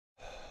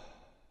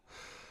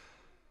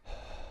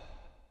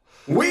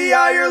We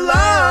are your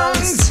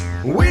lungs.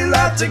 We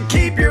love to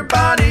keep your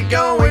body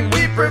going.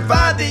 We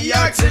provide the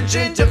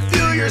oxygen to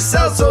fuel your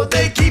cells so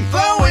they keep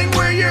flowing.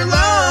 We're your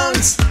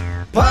lungs,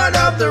 part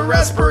of the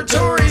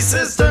respiratory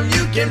system.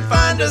 You can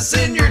find us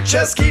in your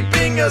chest.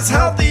 Keeping us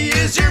healthy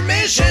is your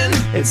mission.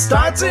 It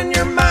starts in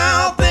your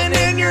mouth and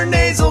in your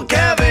nasal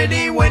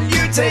cavity. When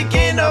you take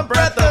in a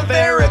breath of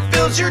air, it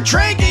fills your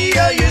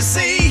trachea, you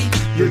see.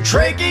 Your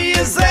trachea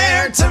is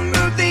there to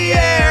move the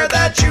air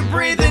that you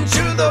breathe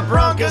into the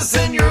bronchus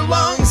in your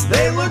lungs.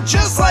 They look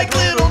just like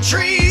little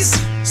trees,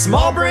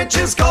 small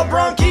branches called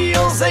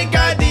bronchioles. They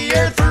guide the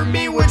air through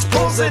me, which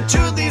pulls it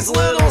to these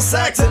little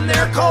sacs, and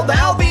they're called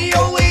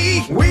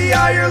alveoli. We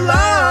are your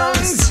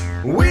lungs.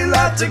 We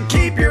love to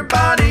keep your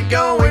body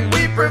going.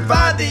 We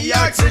provide the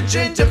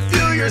oxygen to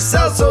fuel your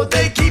cells so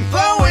they keep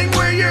flowing.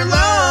 We're your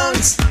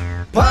lungs,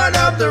 part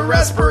of the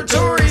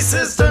respiratory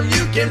system.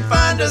 You can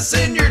find us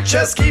in your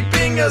chest.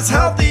 Keeping us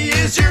healthy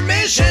is your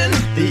mission.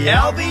 The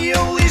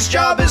alveoli's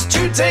job is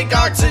to take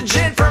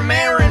oxygen from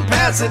air and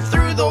pass it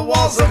through the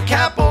walls of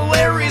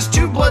capillaries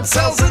to blood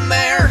cells in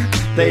there.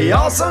 They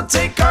also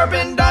take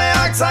carbon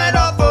dioxide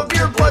off of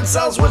your blood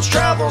cells, which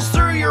travels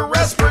through your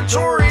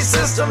respiratory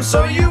system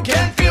so you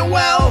can feel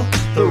well.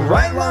 The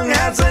right lung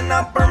has an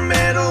upper,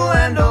 middle,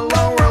 and a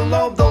lower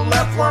lobe. The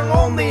left lung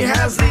only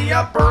has the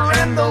upper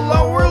and the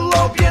lower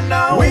lobe, you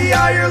know. We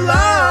are your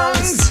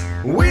lungs.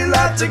 We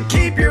love to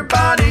keep your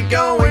body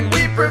going.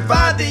 We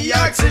provide the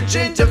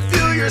oxygen to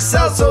fuel your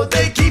cells so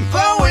they keep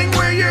flowing.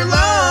 We're your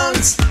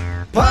lungs,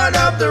 part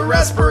of the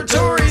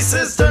respiratory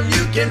system.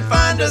 You can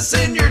find us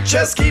in your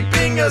chest.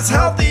 Keeping us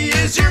healthy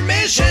is your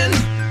mission.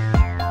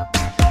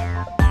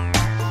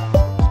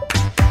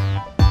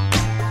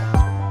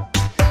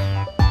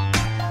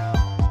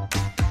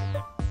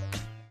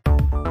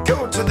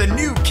 Go to the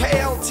new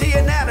KLT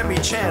Anatomy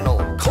channel.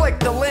 Click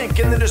the link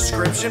in the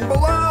description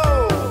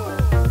below.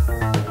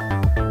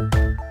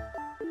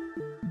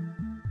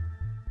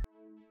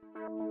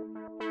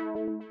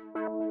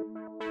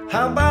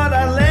 How about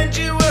I lend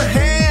you a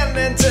hand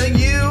and tell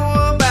you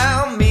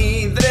about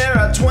me? There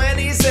are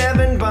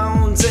 27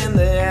 bones in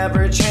the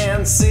average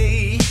hand,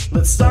 see?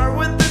 Let's start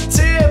with the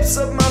tips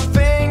of my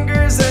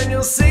fingers and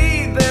you'll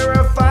see there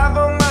are 5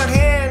 on my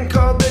hand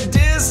called the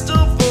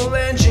distal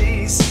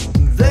phalanges.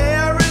 They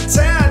are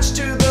attached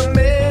to the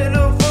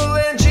middle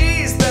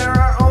phalanges. There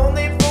are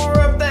only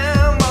 4 of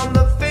them on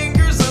the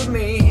fingers of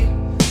me.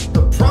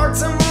 The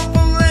proximal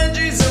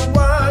phalanges are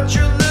what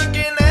you're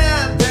looking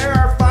at. There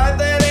are 5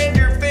 that end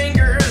your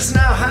fingers.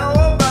 Now how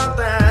about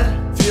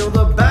that? Feel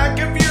the back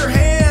of your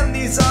hand.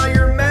 These are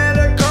your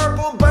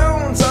metacarpal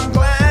bones. I'm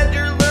glad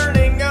you're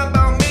learning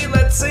about me.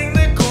 Let's sing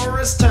the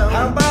chorus tone.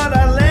 How about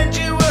I lend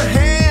you a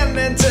hand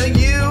and tell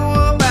you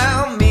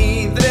about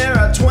me? There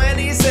are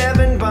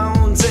 27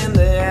 bones in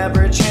the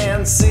average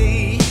hand,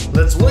 see?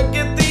 Let's look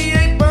at the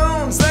 8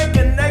 bones that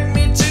connect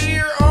me to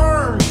your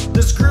arm.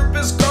 This group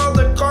is called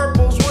the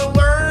carpals. We'll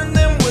learn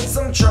them with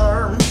some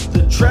charm.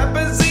 The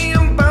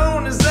trapezium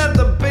bone is at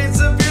the base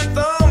of your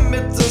thumb.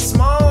 It's a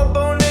small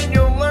bone and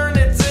you'll learn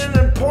it's an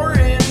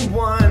important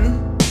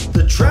one.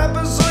 The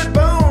trapezoid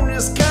bone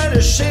is kind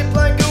of shaped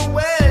like a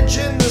wedge,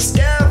 and the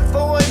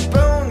scaphoid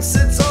bone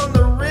sits on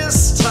the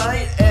wrist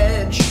tight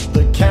edge.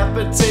 The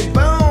capitate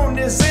bone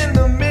is in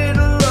the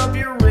middle of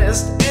your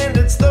wrist, and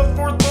it's the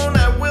 4th bone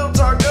I will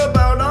talk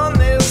about on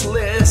this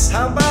list.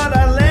 How about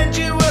I lend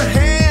you a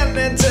hand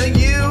and tell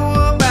you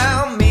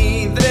about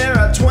me? There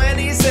are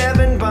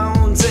 27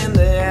 bones in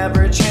the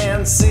average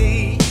hand,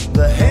 see?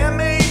 The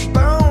hamate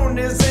bone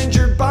is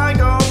injured by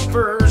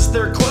golfers.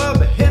 Their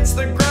club hits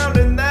the ground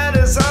and that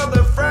is how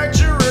the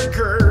fracture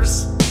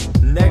occurs.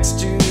 Next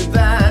to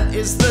that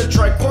is the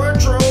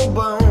triquetral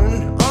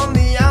bone. On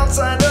the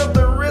outside of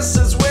the wrist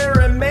is where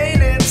it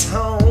made its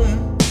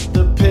home.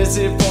 The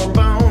pisiform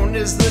bone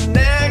is the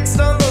next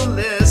on the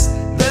list.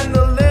 Then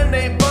the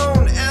linate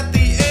bone at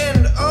the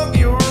end of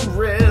your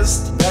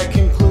wrist. That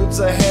concludes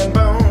the hand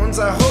bones.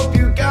 I hope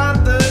you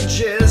got the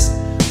gist.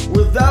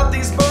 Without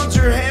these bones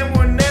your hand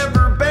would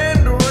never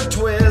bend or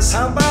twist.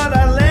 How about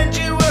I lend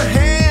you a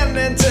hand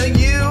and tell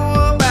you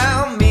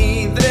about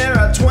me? There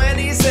are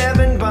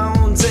 27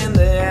 bones in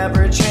the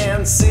average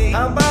hand, see?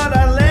 How about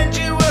I lend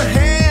you a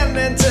hand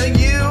and tell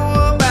you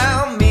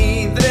about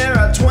me? There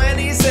are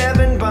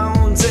 27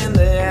 bones in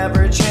the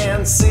average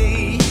hand,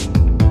 see?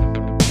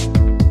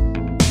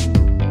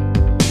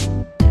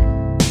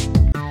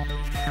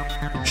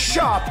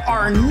 Shop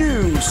our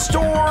new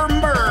store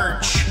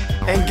merch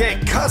and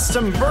get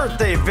custom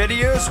birthday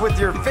videos with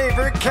your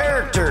favorite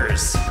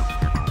characters.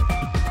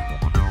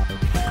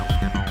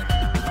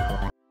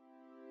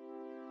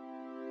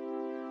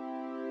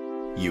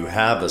 You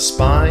have a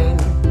spine,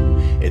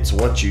 it's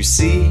what you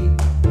see.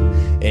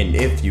 And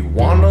if you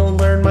wanna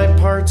learn my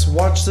parts,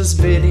 watch this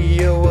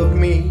video of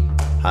me.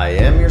 I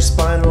am your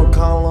spinal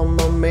column,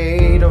 I'm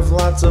made of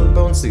lots of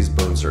bones. These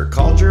bones are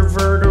called your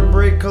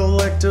vertebrae.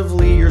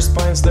 Collectively, your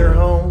spine's their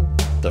home.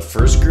 The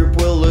first group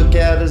we'll look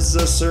at is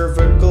the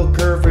cervical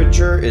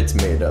curvature. It's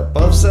made up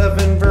of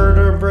 7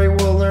 vertebrae,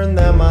 we'll learn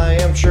them, I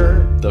am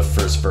sure. The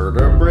first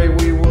vertebrae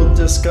we will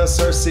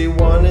discuss are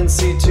C1 and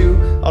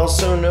C2,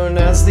 also known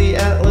as the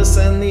atlas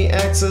and the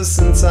axis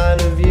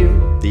inside of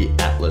you. The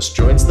atlas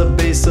joins the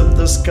base of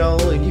the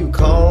skull you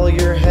call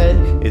your head.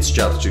 Its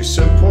job is to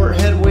support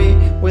head weight,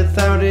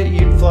 without it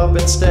you'd flop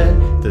instead.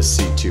 The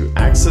C2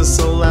 axis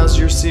allows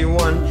your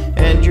C1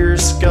 and your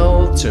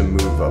skull to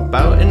move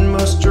about in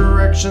most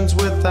directions.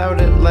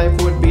 Without it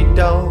life would be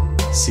dull.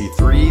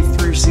 C3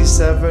 through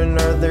C7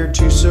 are there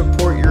to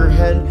support your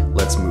head.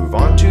 Let's move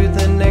on to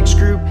the next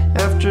group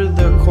after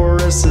the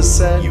chorus is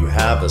said. You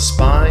have a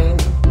spine,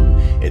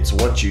 it's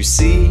what you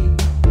see.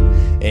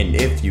 And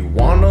if you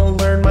wanna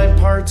learn my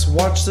parts,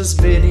 watch this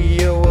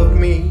video of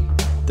me.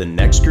 The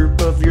next group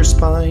of your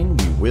spine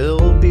we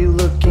will be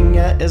looking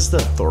at is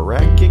the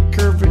thoracic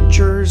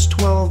curvatures,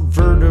 12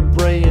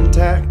 vertebrae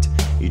intact.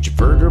 Each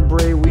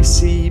vertebrae we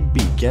see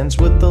begins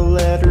with the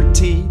letter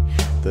T.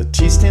 The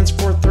T stands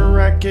for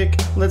thoracic,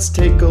 let's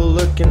take a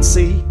look and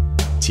see.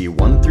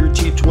 T1 through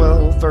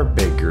T12 are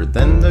bigger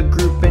than the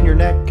group in your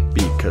neck,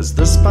 because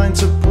the spine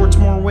supports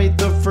more weight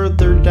the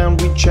further down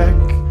we check.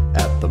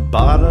 At the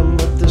bottom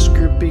of this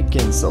group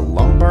begins the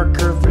lumbar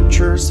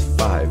curvatures.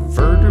 5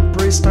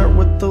 vertebrae start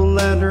with the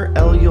letter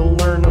L, you'll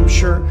learn I'm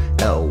sure.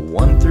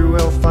 L1 through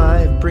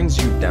L5 brings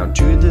you down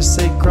to the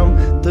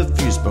sacrum, the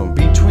fused bone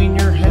between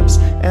your hips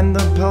and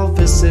the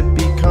pelvis it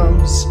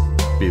becomes.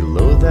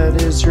 Below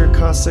that is your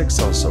coccyx,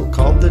 also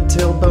called the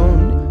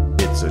tailbone.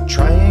 It's a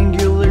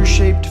triangular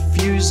shaped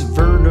fused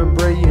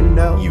vertebrae, you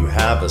know. You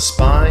have a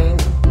spine,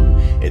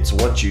 it's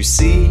what you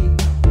see.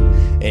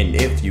 And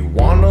if you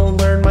wanna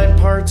learn my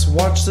parts,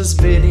 watch this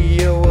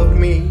video of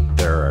me.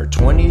 There are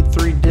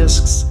 23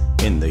 discs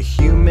in the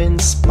human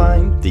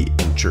spine. The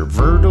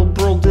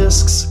intervertebral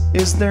discs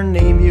is their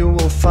name you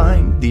will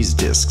find. These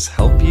discs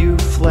help you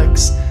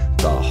flex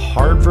the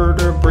hard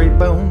vertebrae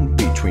bone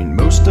between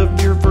most of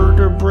your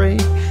vertebrae.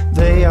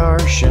 They are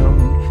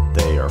shown.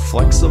 They are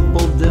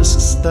flexible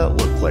discs that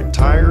look like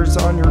tires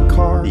on your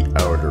car. The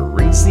outer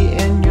ring's the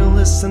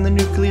annulus and the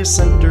nucleus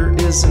center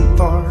isn't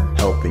far.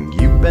 Helping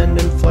you bend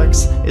and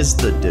flex is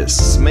the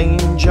disc's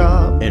main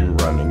job.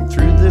 And running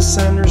through the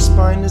center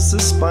spine is the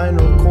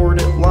spinal cord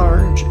at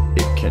large.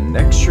 It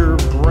connects your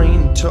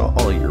brain to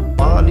all your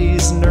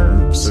body's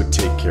nerves. So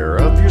take care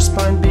of your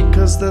spine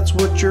because that's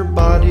what your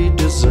body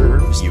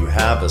deserves. You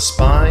have a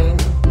spine,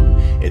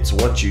 it's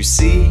what you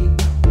see.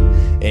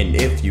 And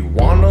if you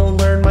wanna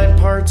learn my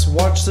parts,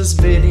 watch this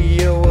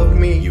video of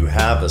me. You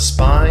have a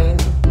spine,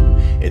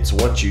 it's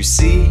what you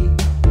see.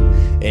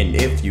 And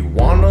if you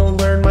wanna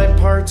learn my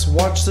parts,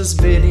 watch this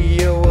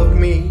video of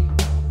me.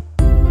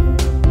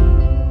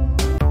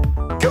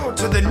 Go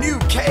to the new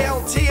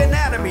KLT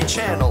Anatomy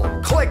channel.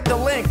 Click the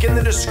link in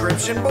the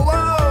description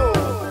below.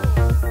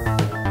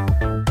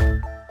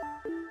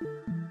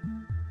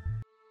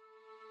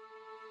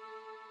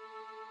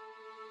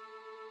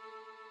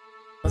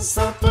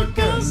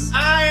 Esophagus.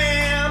 I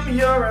am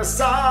your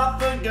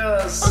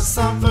esophagus.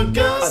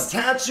 Esophagus.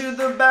 Attached to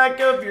the back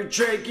of your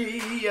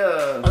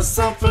trachea.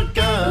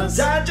 Esophagus.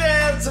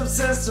 Digestive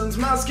system's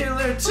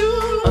muscular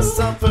too.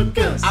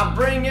 Esophagus. I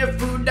bring your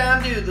food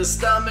down to the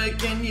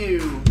stomach and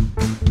you.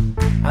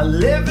 I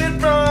live in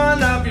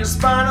front of your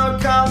spinal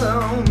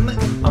column.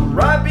 I'm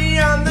right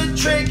beyond the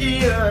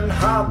trachea and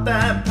heart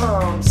that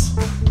pumps.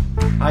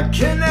 I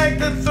connect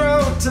the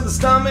throat to the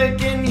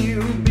stomach in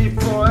you.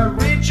 Before I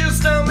reach your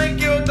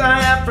stomach, your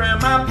diaphragm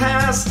I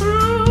pass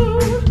through.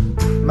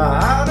 My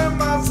outer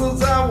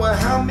muscles are what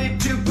help me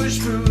to push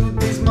through.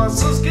 These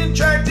muscles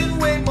contract in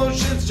wave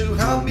motions to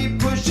help me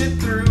push it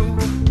through.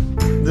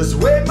 This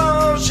wave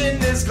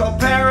motion is called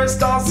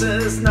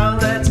peristalsis. Now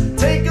let's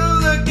take a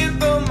look at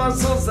the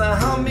muscles that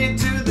help me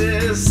do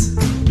this.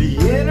 The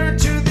inner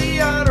to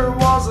the outer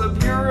walls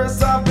of your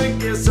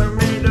esophagus are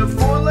made of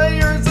 4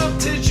 layers of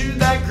tissue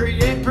that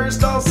create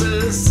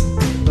peristalsis.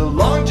 The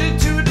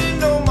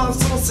longitudinal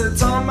muscle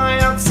sits on my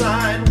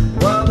outside,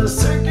 while the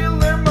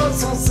circular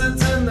muscle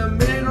sits in the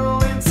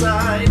middle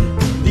inside.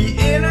 The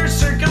inner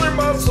circular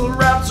muscle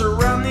wraps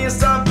around the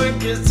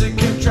esophagus. It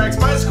contracts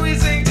by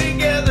squeezing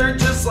together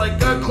just like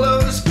a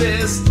closed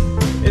fist.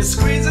 It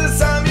squeezes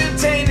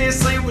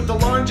simultaneously with the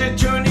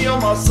longitudinal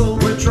muscle,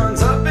 which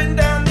runs up and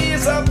down the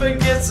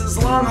esophagus'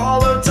 long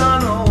hollow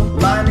tunnel.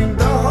 Lining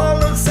the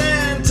hollow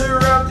center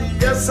of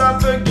the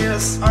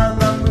esophagus are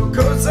the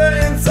mucosa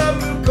and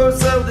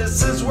submucosa.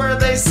 This is where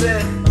they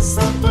sit.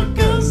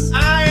 Esophagus.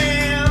 I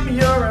am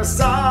your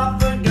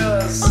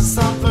esophagus.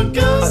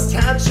 Esophagus.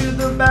 Attached to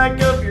the back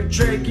of your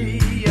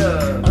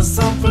trachea.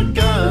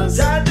 Esophagus.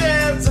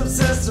 Digestive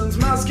system's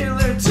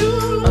muscular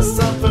too.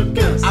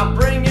 Esophagus. I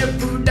bring your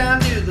food down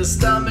to the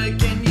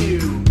stomach and you.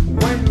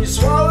 When you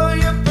swallow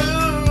your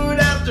food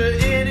after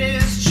it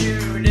is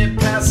chewed, it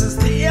passes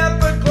the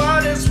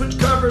epiglottis, which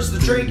covers the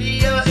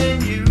trachea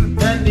in you.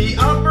 Then the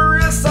upper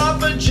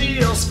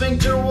esophageal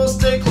sphincter will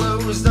stay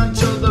closed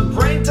until the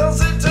brain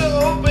tells it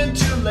to open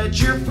to let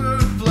your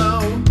food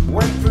flow.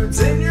 When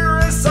food's in your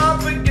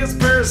esophagus,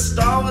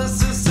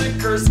 peristalsis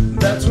occurs.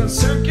 That's when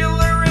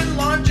circular and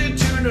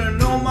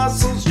longitudinal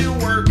muscles do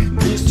work.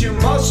 These two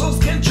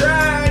muscles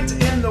contract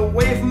in the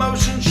wave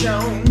motion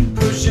shown.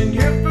 Pushing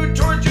your food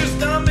towards your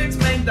stomach's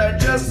main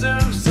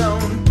digestive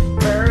zone.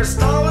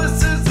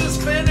 Peristalsis is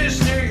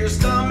finished near your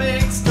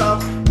stomach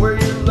stuff, where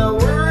your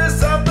lower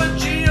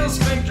esophageal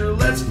sphincter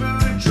lets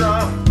food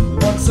drop.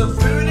 Once the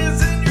food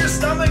is in your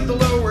stomach, the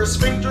lower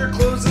sphincter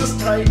closes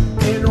tight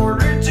in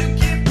order to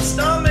keep the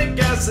stomach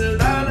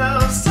acid out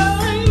of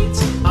sight.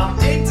 I'm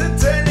 8 to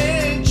 10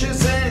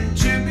 inches in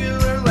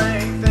tubular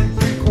length and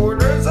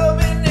 3/4 of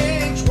an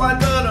inch wide,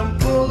 but I'm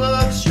full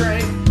of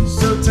strength.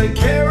 So take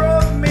care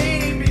of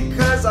me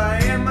because I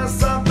am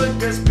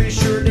esophagus. Be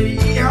sure to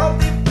eat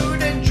healthy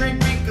food and drink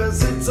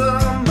because it's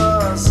a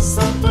must.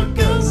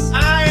 Esophagus.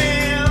 I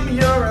am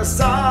your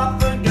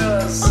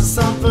esophagus.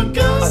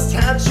 Esophagus.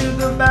 Attached to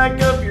the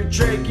back of your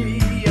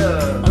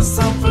trachea.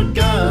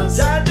 Esophagus.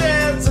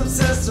 Digestive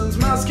system's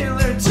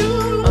muscular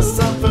too.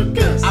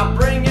 Esophagus. I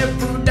bring your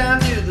food down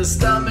to the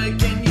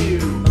stomach and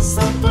you.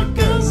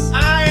 Esophagus.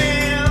 I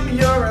am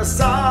your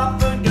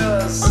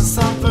esophagus.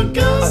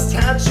 Esophagus.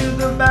 Attached to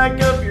the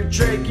back of your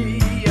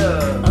trachea.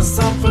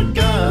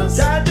 Esophagus.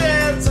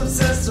 Digestive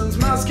system's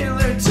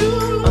muscular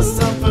too.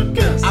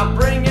 Esophagus. I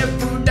bring your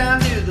food down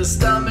to the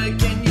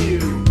stomach and you.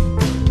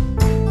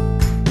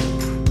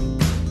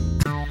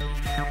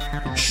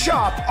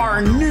 Shop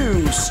our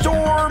new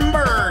store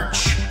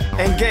merch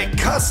and get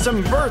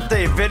custom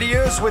birthday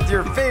videos with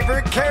your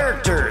favorite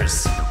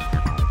characters.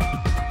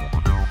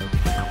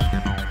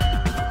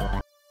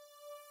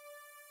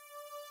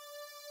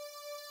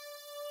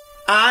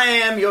 I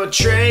am your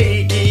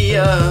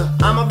trachea.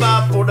 I'm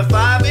about 4 to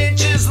 5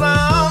 inches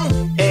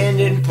long, an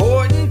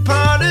important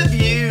part of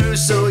you,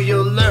 so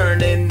you'll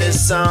learn in this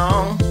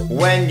song.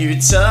 When you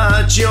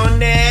touch your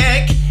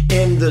neck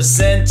in the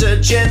center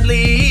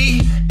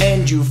gently,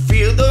 and you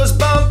feel those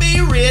bumpy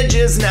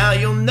ridges, now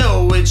you'll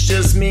know it's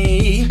just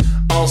me.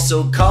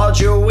 Also called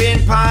your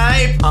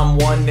windpipe, I'm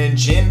 1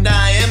 inch in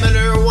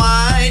diameter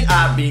wide.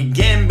 I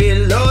begin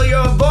below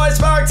your voice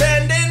box,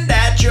 ending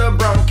at your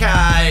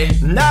bronchi.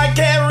 And I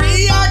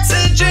carry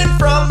oxygen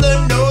from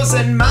the nose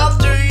and mouth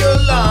to your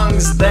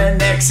lungs,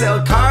 then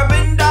exhale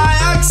carbon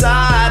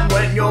dioxide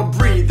when your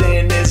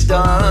breathing is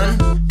done.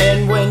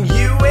 And when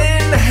you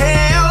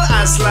inhale,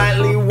 I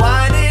slightly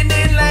widen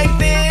and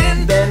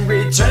lengthen, then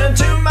return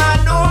to my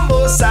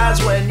normal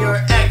size when your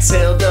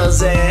exhale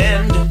does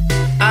end.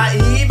 I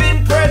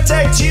even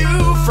protect you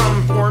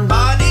from foreign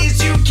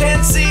bodies you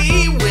can't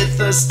see with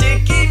a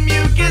sticky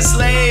mucus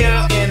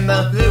layer in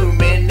the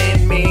lumen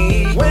in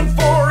me. When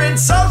foreign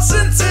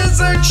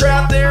substances are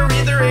trapped, they're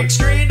either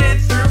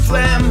excreted through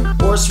phlegm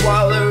or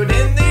swallowed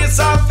in the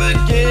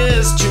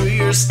esophagus to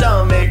your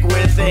stomach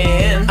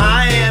within.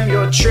 I am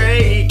your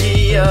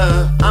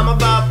trachea. I'm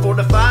about 4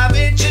 to 5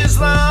 inches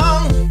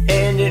long,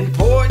 an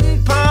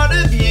important part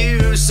of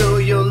you, so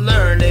you'll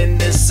learn in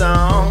this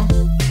song.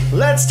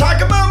 Let's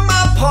talk about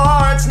my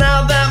parts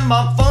now that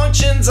my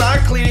functions are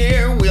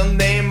clear. We'll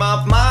name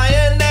off my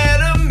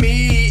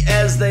anatomy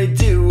as they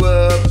do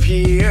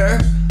appear.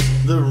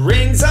 The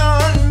rings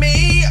on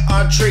me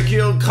are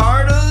tracheal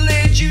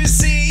cartilage, you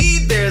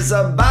see. There's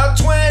about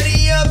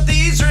 20 of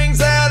these rings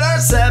that are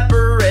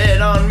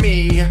separate on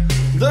me.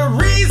 The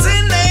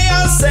reason they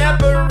are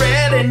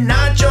separate and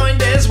not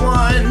joined as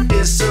one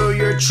is so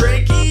your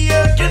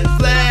trachea can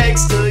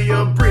flex till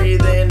your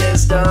breathing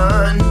is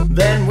done.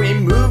 Then we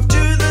move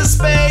to the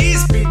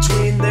space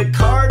between the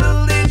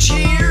cartilage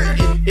here.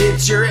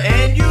 It's your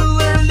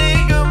annular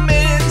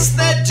ligaments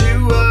that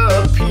do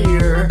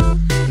appear.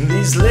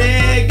 These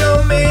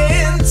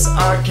ligaments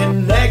are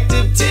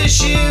connective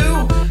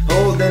tissue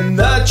holding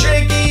the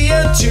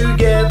trachea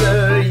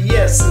together,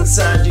 yes,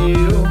 inside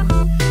you.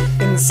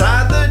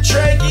 Inside the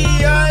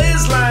trachea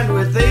is lined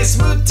with a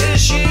smooth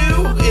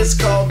tissue. It's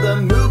called the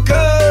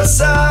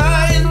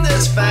mucosa, and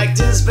this fact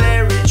is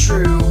very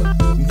true.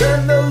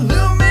 Then the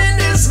lumen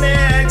is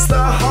next,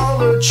 the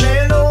hollow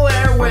channel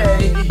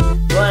airway,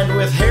 lined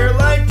with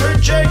hair-like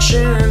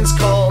projections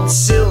called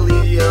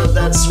cilia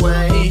that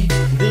sway.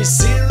 These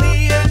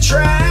cilia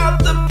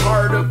trap the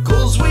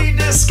particles we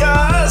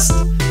discussed.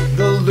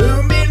 The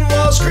lumen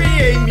walls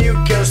create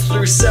mucus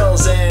through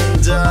cells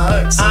and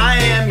ducts. I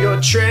am your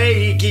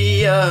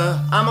trachea.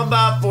 I'm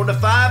about 4 to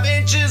 5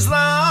 inches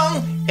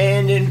long,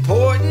 an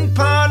important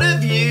part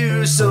of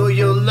you, so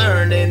you'll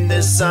learn in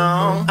this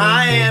song.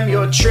 I am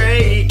your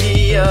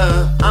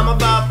trachea. I'm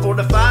about 4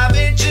 to 5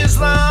 inches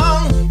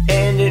long,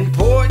 an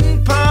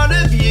important part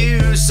of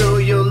you, so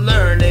you'll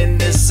learn in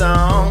this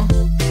song.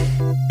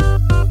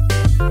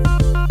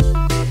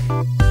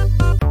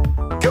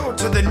 Go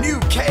to the new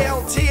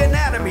KLT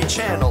Anatomy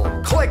channel.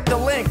 Click the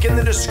link in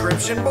the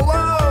description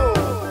below.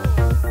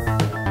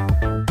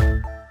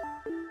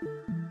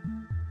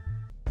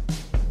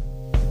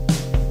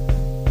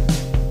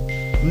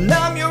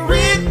 I'm your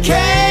rib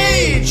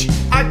cage.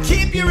 I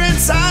keep your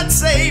inside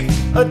safe,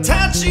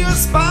 attached to your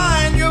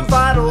spine, your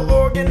vital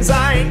organs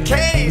I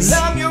encase.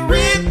 I'm your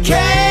rib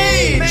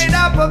cage, made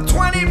up of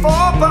 24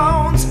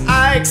 bones.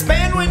 I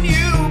expand when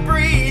you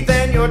breathe,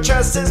 and your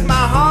chest is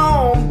my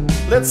home.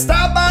 Let's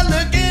start by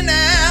looking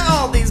at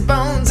all these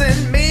bones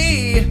in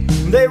me.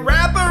 They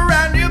wrap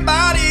around your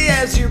body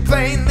as you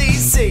plainly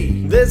see.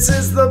 This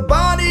is the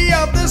body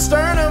of the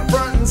sternum,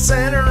 front and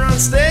center on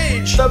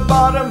stage. The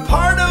bottom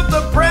part of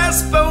the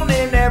breastbone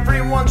in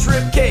everyone's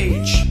rib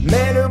cage.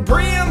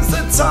 Manubrium's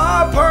the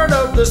top part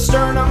of the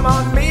sternum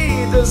on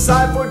me. The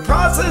xiphoid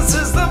process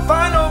is the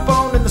final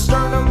bone in the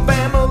sternum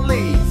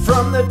family.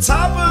 From the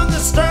top of the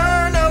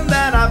sternum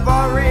that I've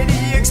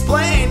already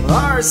explained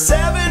are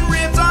 7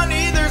 ribs on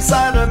either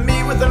side of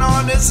me with an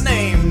honest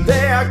name.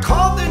 They are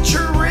called the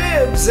true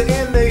ribs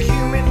in the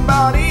human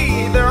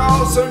body. They're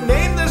also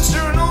named the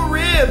sternal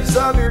ribs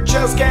of your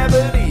chest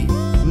cavity.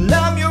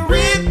 I'm your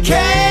rib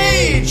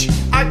cage.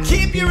 I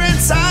keep your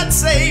inside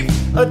safe,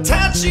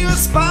 attached to your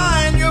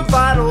spine, your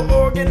vital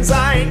organs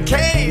I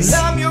encase.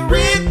 I'm your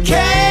rib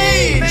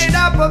cage, made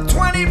up of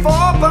 24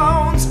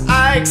 bones.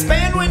 I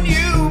expand when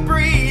you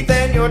breathe,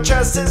 and your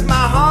chest is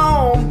my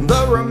home.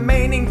 The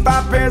remaining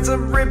 5 pairs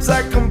of ribs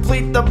that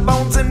complete the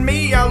bones in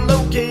me are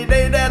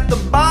located at the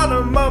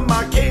bottom of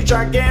my cage,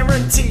 I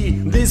guarantee.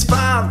 These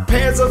 5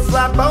 pairs of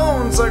flat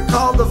bones are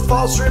called the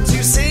false ribs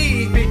you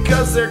see,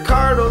 because their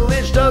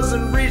cartilage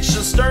doesn't reach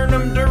the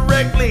sternum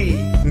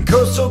directly.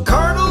 Coastal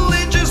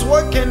cartilage is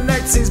what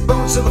connects these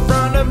bones to the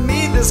front of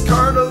me. This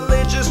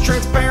cartilage is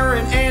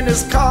transparent and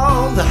is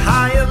called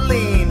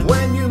hyaline.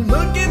 When you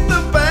look at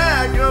the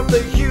back of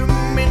the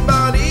human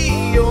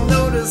body, you'll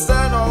notice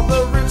that all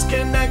the ribs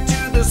connect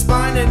to the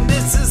spine, and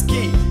this is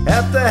key.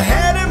 At the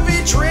head of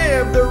each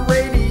rib, the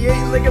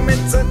radiate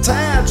ligaments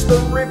attach the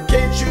rib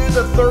cage to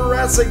the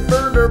thoracic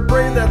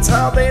vertebrae. That's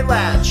how they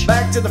latch.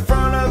 Back to the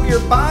front of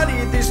your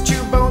body, these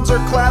 2 bones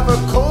are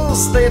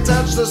clavicles. They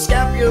attach the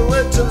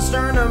scapula to the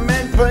sternum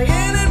and play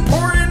an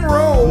important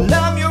role.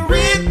 I'm your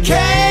rib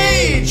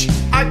cage.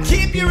 I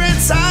keep your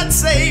inside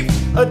safe,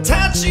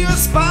 attached to your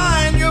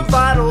spine, your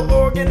vital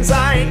organs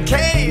I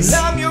encase.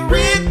 I'm your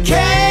rib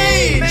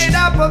cage, made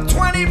up of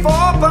 24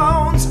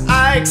 bones.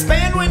 I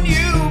expand when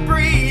you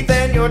breathe,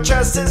 and your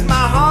chest is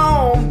my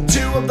home. 2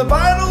 of the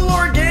vital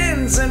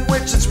organs in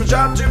which it's my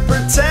job to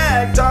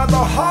protect are the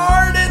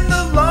heart and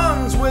the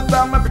lungs.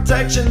 Without my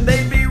protection,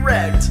 they'd be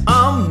wrecked.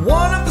 I'm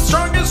one of the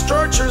strongest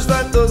structures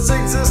that does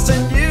exist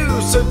in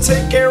you, so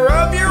take care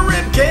of your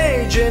rib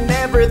cage and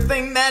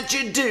everything that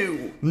you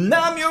do.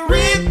 I'm your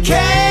rib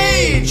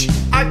cage.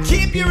 I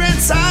keep your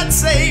inside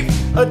safe,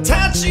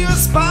 attached to your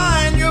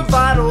spine, your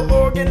vital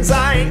organs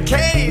I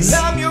encase.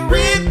 I'm your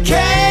rib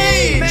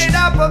cage, made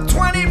up of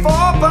 24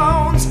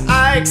 bones.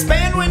 I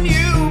expand when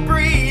you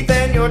breathe,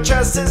 and your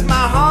chest is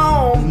my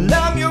home.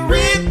 I'm your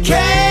rib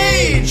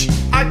cage.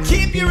 I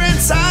keep your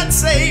inside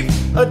safe,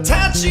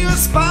 attached to your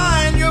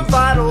spine, your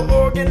vital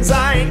organs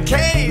I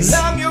encase.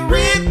 I'm your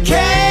rib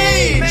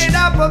cage, made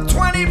up of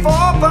 24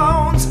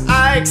 bones.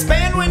 I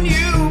expand when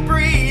you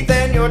breathe,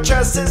 and your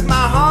chest is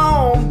my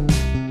home.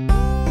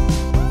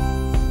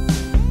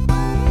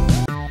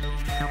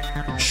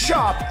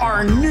 Shop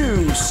our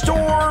new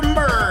store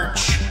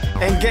merch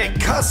and get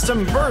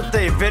custom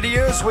birthday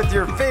videos with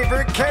your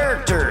favorite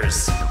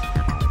characters.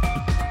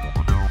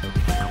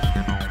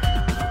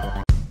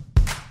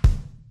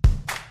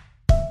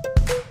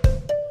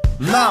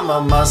 I'm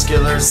a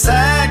muscular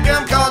sac,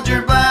 I'm called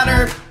your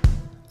bladder.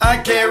 I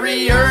carry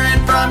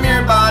urine from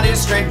your body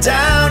straight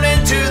down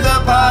into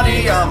the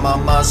potty. I'm a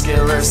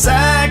muscular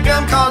sac,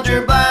 I'm called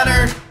your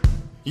bladder.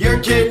 Your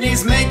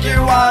kidneys make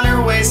your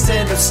water waste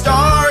into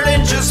stored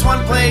in just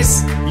one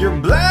place. Your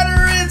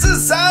bladder is the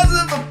size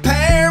of a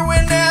pear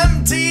when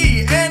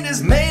empty, and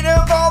is made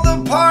of all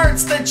the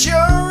parts that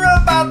you're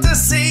about to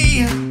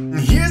see.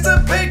 Here's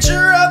a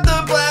picture of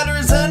the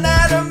bladder's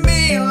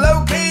anatomy,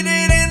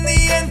 located in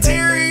the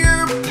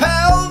anterior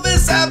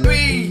pelvis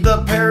happy.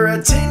 The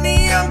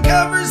peritoneum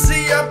covers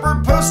the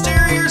upper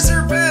posterior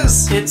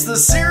surface. It's the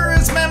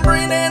serous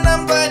membrane, and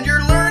I'm glad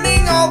you're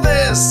learning all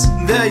this.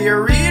 The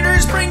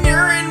ureters bring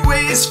urine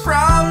waste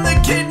from the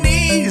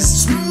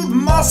kidneys. Smooth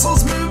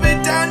muscles move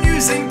it down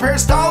using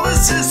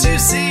peristalsis, you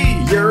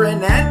see.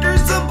 Urine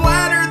enters the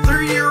bladder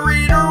through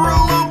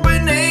ureteral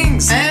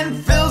openings and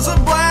fills the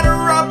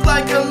bladder up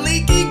like a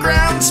leaky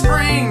ground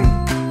spring.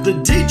 The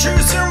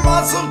detrusor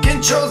muscle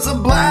controls the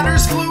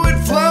bladder's fluid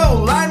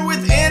flow, lined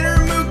with inner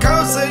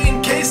mucosa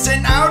encased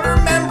in outer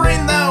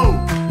membrane though.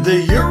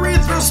 The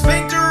urethral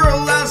sphincter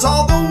allows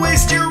all the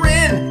waste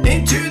urine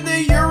into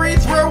the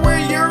urethra where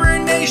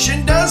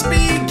urination does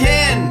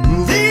begin.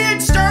 The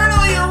external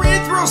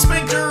urethral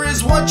sphincter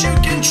is what you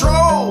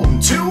control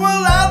to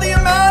allow the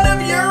amount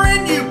of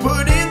urine you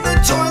put in the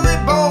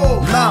toilet bowl.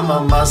 I'm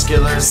a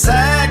muscular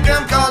sac,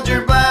 I'm called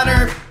your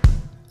bladder.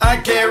 I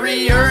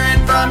carry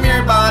urine from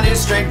your body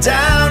straight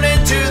down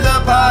into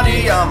the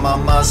potty. I'm a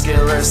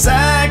muscular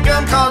sac,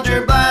 I'm called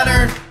your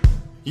bladder.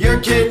 Your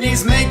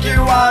kidneys make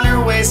your water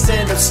waste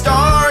into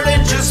stored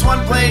in just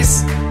one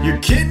place. Your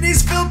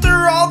kidneys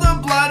filter all the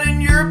blood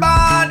in your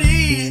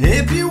body.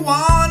 If you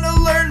want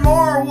to learn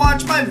more,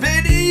 watch my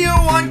video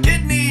on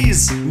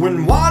kidneys.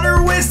 When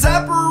water waste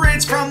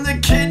separates from the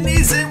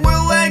kidneys, it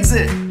will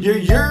exit your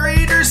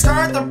ureters.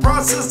 Start the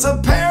process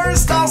of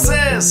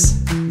peristalsis.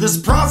 This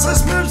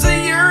process moves the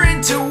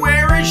urine to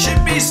where it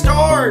should be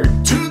stored,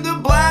 to the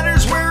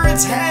bladders where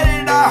it's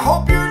headed. I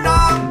hope you're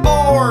not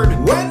bored.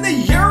 When the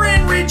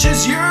urine reaches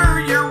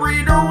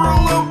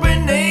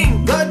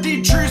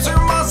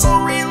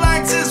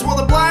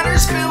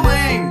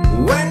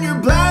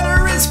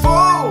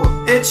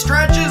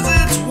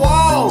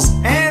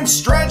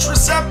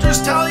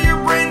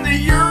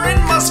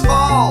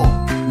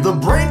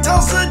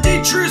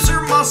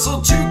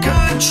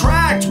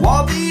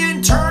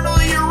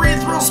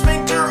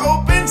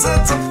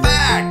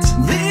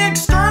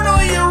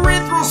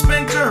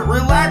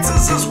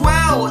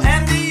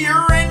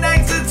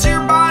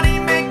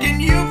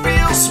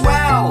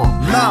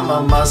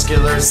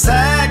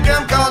sac,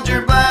 I'm called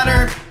your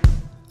bladder.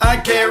 I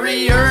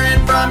carry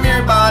urine from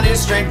your body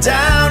straight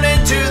down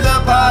into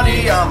the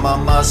body. I'm a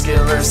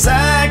muscular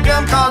sac,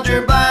 I'm called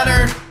your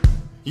bladder.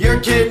 Your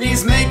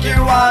kidneys make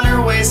your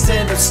water waste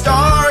and have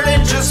stored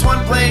in just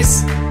one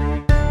place.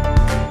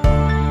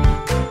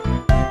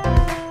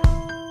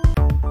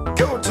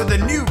 Go to the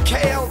new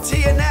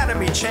KLT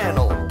Anatomy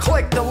channel.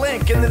 Click the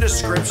link in the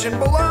description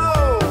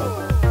below.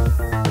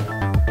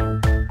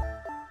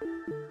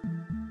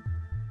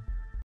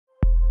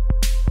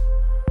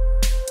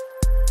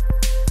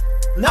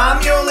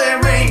 I'm your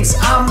larynx,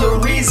 I'm the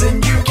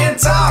reason you can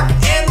talk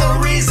and the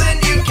reason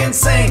you can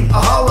sing. A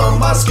hollow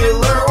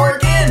muscular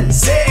organ,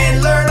 sit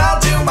and learn,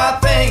 I'll do my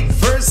thing.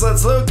 First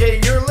let's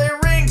locate your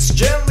larynx,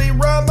 gently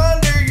rub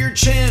under your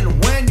chin.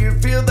 When you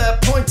feel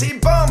that pointy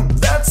bump,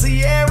 that's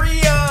the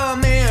area,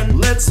 man.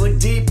 Let's look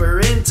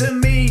deeper into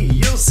me,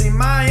 you'll see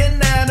my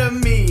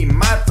anatomy.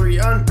 My 3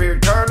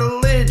 unpaired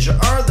cartilage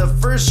are the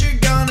first you're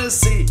gonna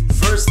see.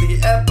 First the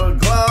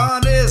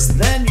epiglottis,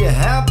 then you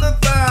have the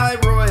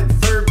thyroid.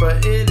 Third,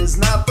 but it is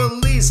not the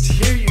least,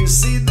 here you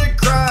see the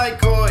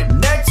cricoid.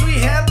 Next we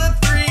have the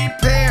 3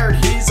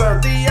 paired, these are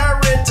the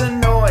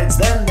arytenoids.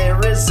 Then there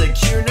is the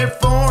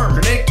cuneiform,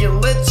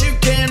 corniculates you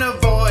can't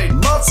avoid.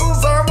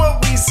 Muscles are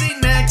what we see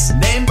next,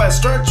 named by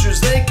structures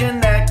they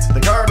connect. The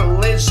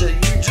cartilage that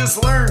you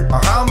just learned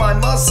are how my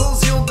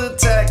muscles you'll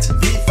detect.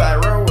 The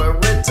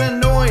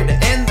thyroarytenoid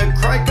and the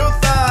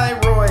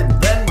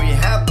cricothyroid. Then we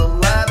have the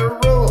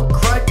lateral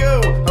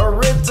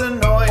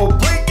cricoarytenoid.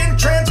 Oblique and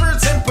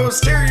transverse and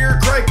posterior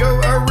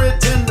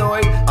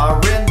cricoarytenoid are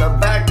in the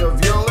back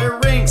of your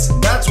larynx,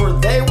 that's where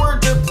they were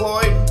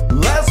deployed.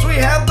 Last we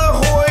have the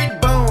hyoid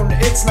bone,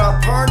 it's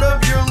not part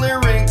of your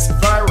larynx.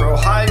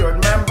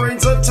 Thyrohyoid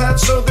membranes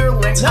attached so they're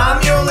linked.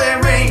 I'm your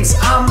larynx,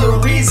 I'm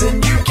the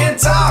reason you can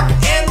talk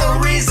and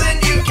the reason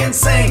you can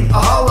sing. A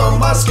hollow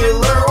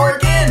muscular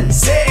organ,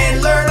 sit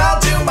and learn, I'll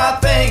do my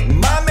thing.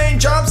 My main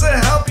job's to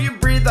help you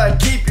breathe, I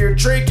keep your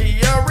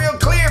trachea real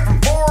clear from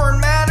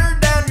foreign matter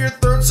down your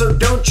throat, so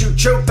don't you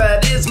choke,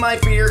 that is my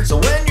fear. So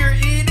when you're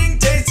eating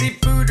tasty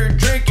food or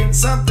drinking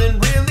something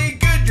really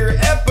good, your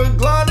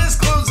epiglottis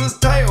closes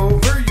tight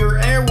over your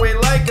airway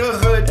like a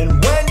hood.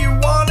 And when you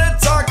wanna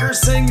talk or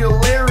sing, your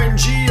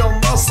laryngeal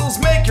muscles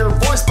make your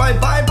voice by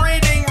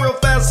vibrating real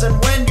fast, and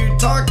when you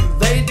talk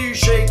they do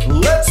shake.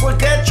 Let's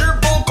look at your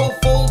vocal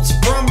folds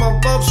from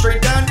above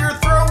straight down your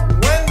throat.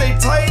 When they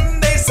tighten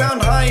they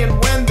sound high, and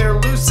when they're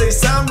loose they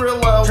sound real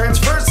low.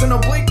 Transverse and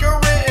oblique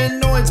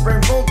arytenoids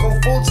bring vocal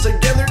folds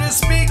together to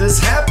speak. This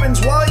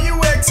happens while you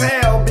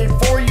exhale,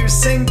 before you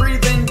sing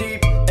breathe in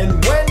deep.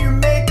 And when you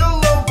make a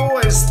low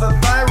voice, the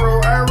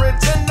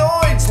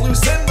thyroarytenoids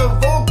loosen the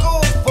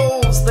vocal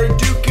folds, they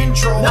do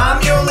control.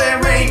 I'm your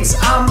larynx,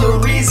 I'm the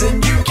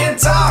reason you can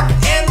talk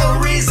and the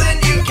reason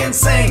you can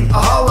sing. A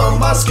hollow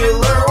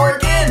muscular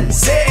organ,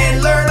 sit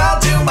and learn, I'll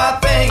do my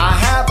thing. I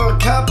have a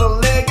couple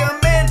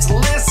ligaments,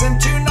 listen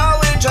to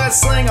knowledge I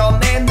sling. I'll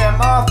name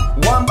them off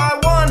one by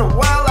one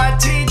while I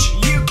teach,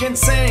 you can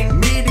sing.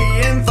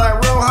 Median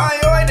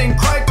thyrohyoid and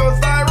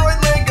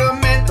cricothyroid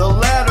ligament. The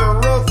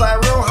lateral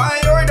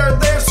thyrohyoid are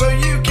there so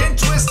you can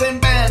twist and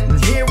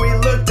bend. Here we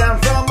look down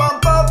from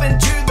above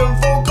into the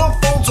vocal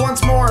folds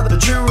once more. The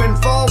true and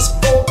false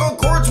vocal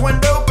cords,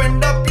 when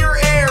opened up your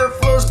air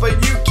flows, but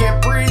you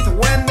can't breathe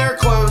when they're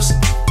closed.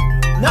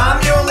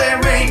 I'm your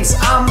larynx,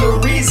 I'm the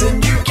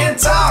reason you can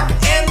talk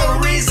and the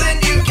reason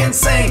you can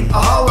sing. A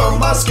hollow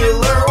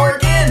muscular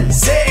organ,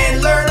 sit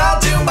and learn, I'll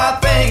do my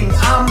thing.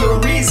 I'm the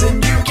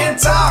reason you can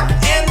talk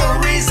and the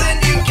reason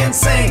you can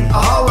sing. A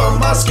hollow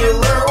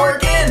muscular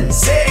organ,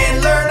 sit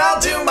and learn,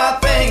 I'll do my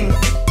thing.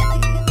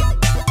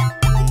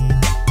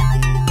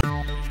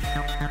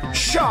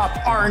 Shop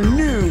our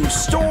new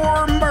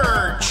store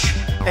merch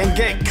and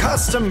get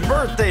custom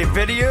birthday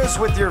videos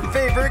with your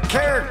favorite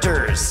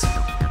characters.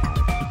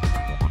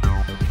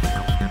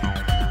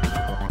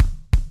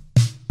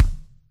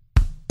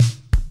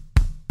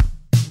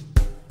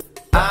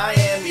 I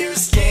am your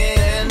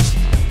skin,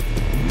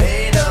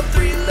 made of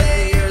 3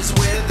 layers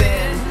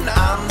within.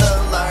 I'm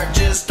the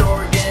largest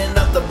organ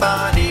of the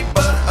body,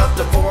 but up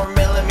to 4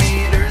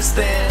 millimeters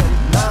thin.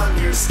 I'm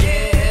your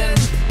skin,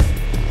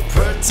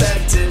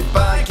 protected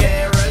by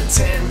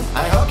keratin.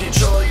 I help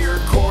control your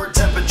core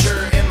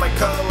temperature, and my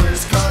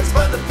colors caused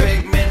by the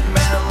pigment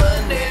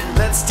melanin.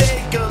 Let's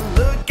take a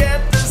look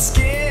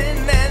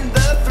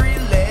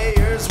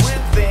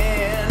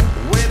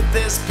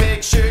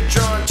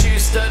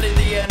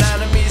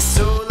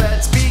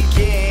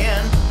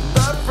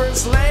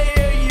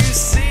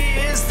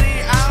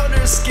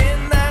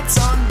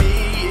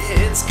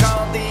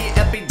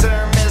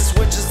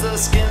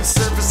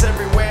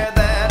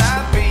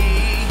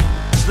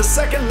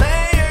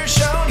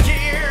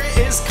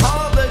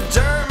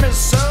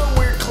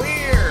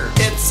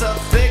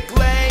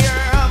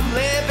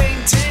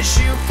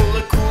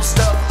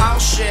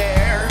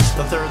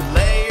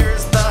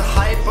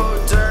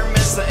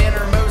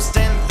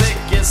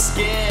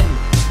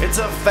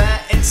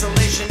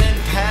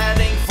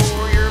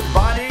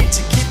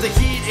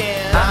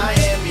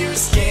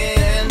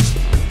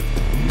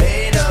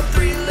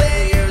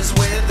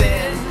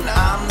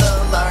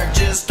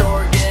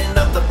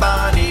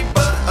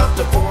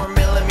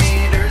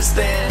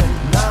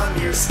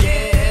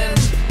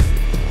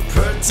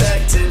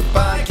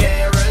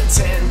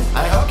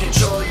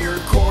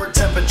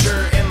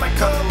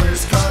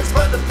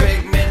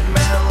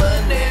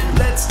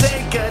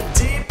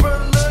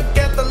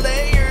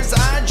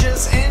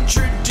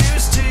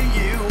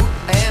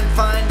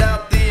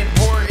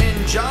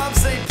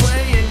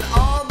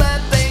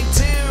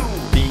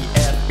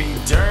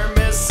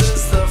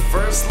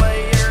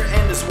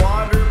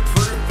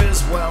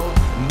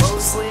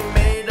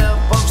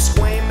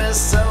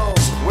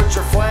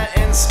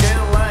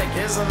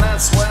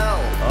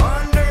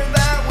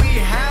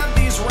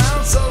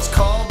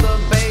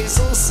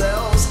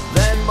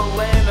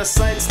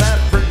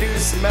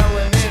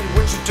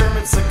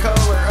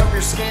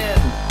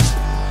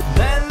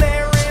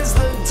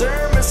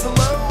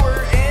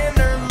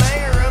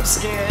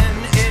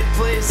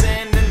is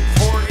an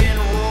important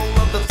role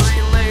of the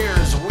 3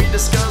 layers we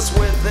discuss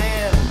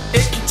within.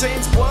 It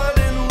contains blood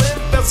and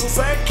lymph vessels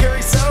that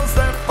carry cells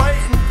that fight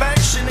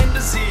infection and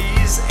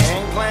disease,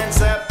 and glands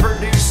that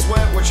produce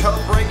sweat which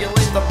help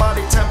regulate the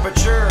body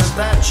temperature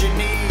that you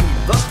need.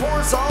 The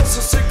pores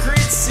also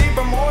secrete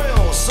sebum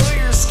oil so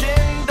your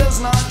skin does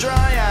not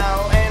dry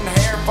out, and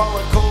hair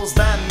follicles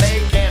that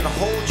make and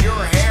hold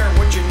your hair,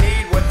 what you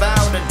need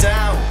without a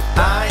doubt.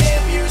 I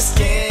am your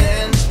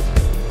skin,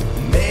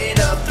 made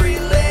of 3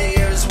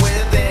 layers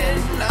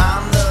within.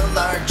 I'm the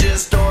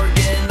largest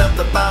organ of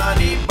the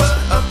body, but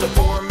up to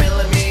 4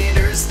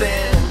 millimeters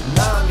thin.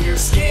 I'm your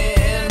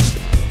skin,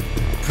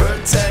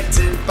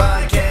 protected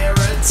by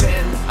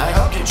keratin. I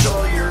help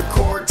control your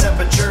core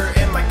temperature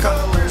and my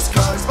colors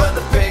caused by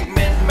the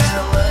pigment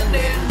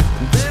melanin.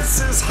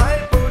 This is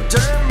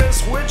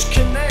hypodermis, which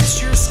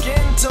connects your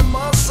skin to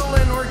muscle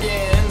and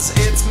organs.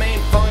 Its main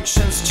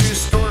functions to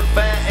store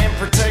fat and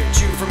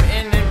protect you from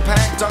an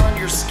impact on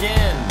your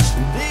skin.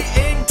 The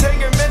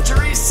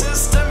integumentary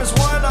system is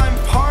what I'm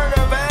part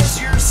of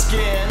as your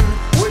skin,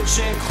 which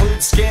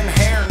includes skin,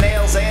 hair,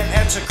 nails, and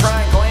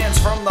exocrine glands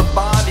from the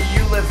body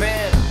you live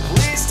in.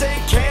 Please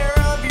take care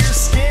of your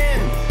skin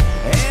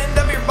and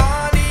of your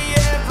body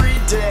every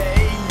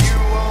day. You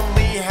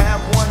only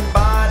have one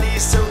body,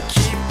 so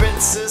keep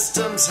its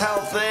systems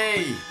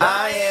healthy.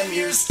 I am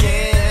your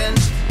skin,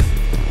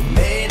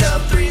 made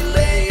of 3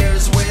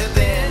 layers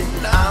within.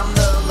 I'm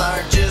the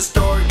largest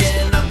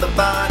organ of the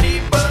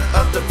body, but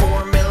up to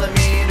 4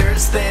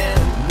 millimeters thin.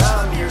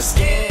 I'm your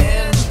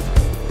skin,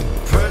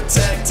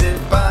 protected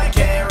by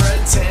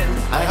keratin.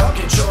 I help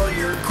control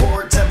your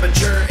core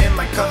temperature and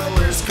my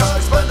colors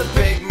caused by the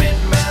pigment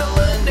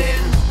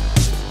melanin.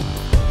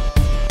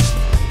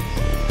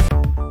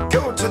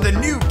 Go to the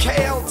new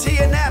KLT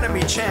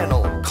Anatomy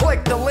channel.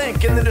 Click the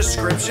link in the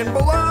description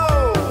below.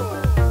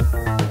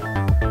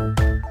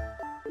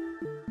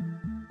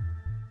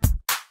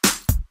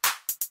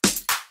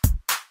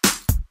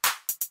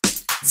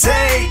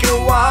 Take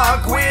a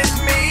walk with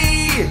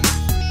me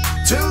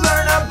to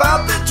learn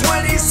about the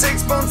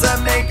 26 bones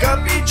that make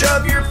up each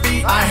of your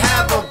feet. I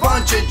have a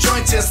bunch of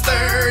joints, yes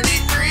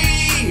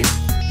 33.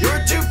 Your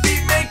 2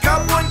 feet make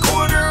up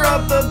 1/4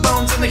 of the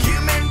bones in the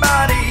human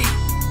body.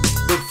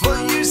 The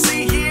foot you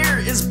see here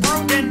is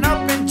broken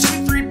up into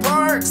 3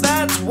 parts.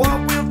 That's what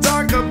we'll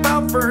talk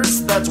about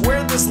first. That's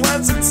where this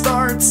lesson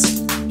starts.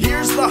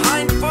 Here's the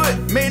hind foot,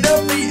 made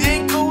of the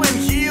ankle and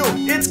heel.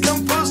 It's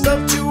composed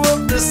of 2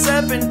 of the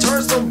 7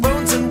 tarsal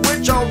bones, in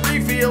which I'll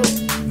reveal.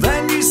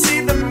 Then you see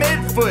the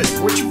midfoot,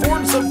 which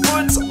forms the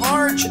foot's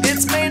arch.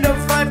 It's made of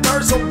 5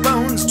 tarsal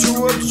bones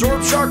to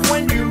absorb shock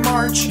when you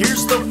march.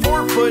 Here's the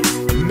forefoot,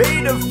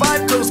 made of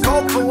 5 toes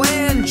called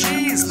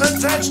phalanges,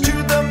 attached to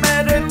the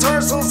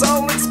metatarsals.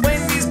 I'll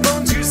explain these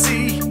bones you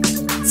see.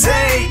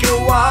 Take a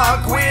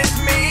walk with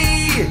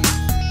me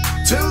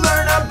to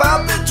learn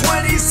about the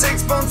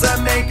 26 bones that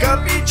make up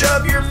each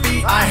of your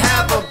feet. I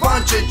have a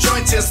bunch of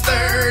joints, yes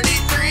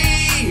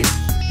 33.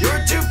 Your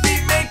 2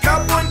 feet make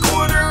up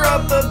 1/4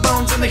 of the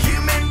bones in the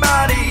human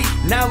body.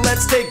 Now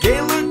let's take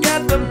a look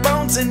at the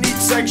bones in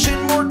each section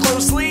more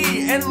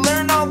closely and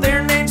learn all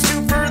their names to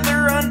further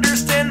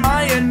understand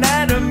my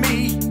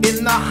anatomy. In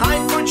the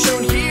hind foot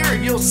shown here,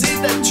 you'll see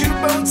that 2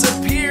 bones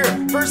appear.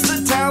 First, the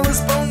talus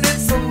bone,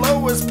 it's the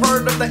lowest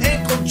part of the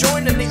ankle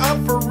joint in the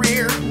upper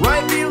rear.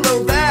 Right below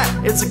that,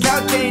 it's a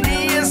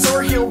calcaneus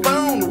or heel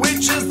bone,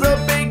 which is the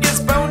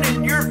biggest bone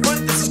in your foot.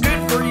 This is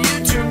good for you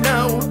to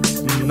know.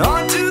 And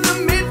on to the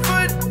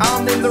midfoot,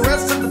 I'll name the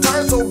rest of the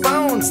tarsal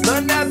bones.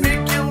 The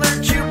navicular,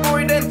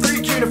 cuboid, and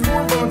 3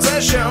 cuneiform bones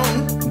as shown.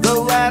 The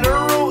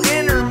lateral,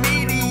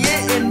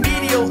 intermediate, and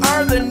medial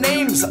are the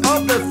names of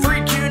the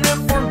 3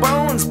 cuneiform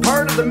bones,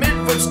 part of the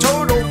midfoot's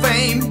total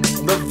fame.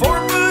 The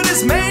forefoot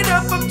is made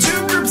up of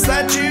 2 groups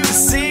that you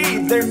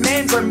see. Their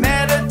names are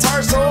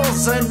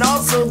metatarsals and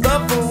also the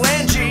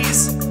phalanges.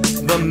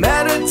 The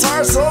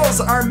metatarsals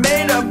are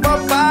made up of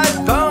 5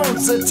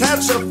 bones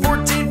attached to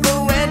 14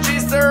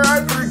 phalanges. There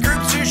are 3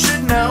 groups you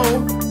should know.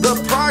 The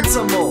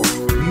proximal,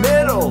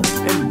 middle,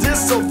 and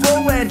distal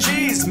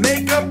phalanges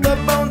make up the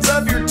bones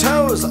of your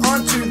toes.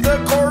 Onto the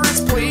chorus,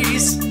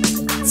 please.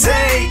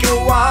 Take a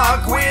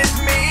walk with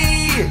me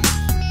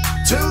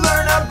to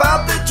learn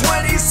about the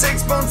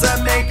 26 bones that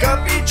make up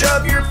each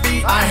of your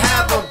feet. I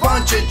have a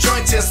bunch of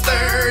joints, yes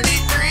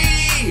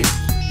 33.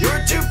 Your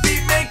 2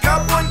 feet make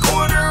up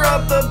 1/4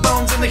 of the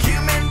bones in the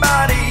human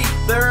body.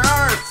 There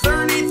are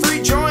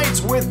 33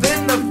 joints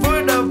within the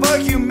foot of a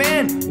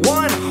human,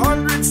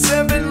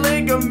 107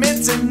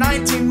 ligaments and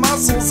 19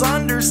 muscles.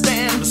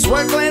 Understand,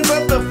 sweat glands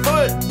of the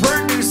foot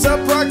produce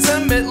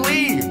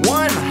approximately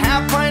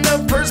 1/2 pint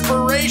of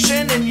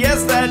perspiration, and yes,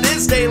 that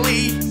is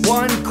daily.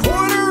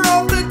 1/4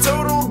 of the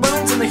total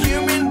bones in the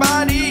human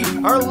body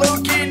are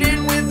located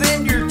within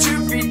your 2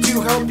 feet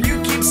to help you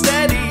keep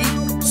steady.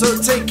 So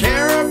take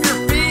care of your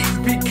feet,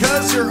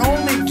 because you're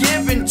only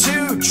given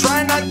 2.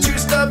 Try not to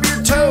stub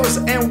your toes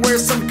and wear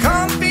some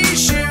comfy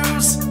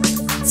shoes.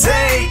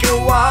 Take a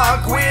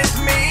walk with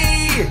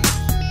me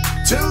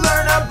to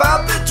learn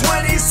about the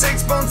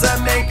 26 bones that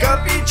make up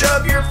each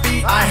of your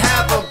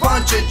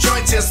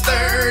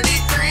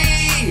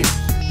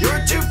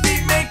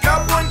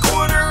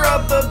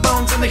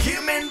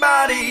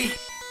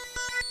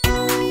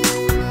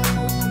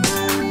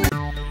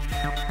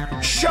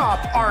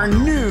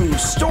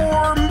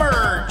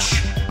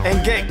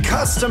and get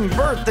custom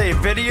birthday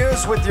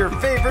videos with your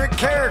favorite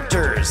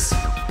characters.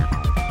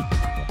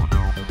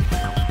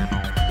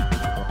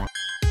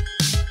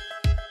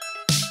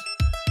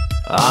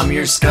 I'm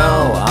your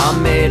skull,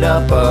 I'm made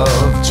up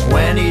of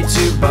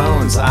 22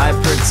 bones. I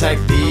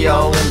protect the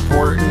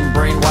all-important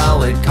brain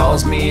while it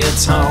calls me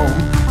its home.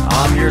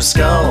 I'm your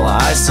skull,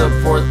 I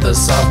support the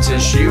soft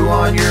tissue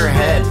on your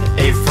head,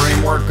 a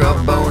framework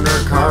of bone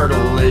or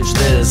cartilage,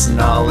 this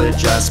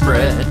knowledge I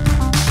spread.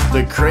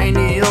 The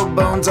cranial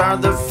bones are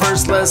the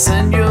first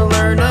lesson you'll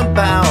learn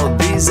about.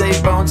 These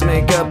 8 bones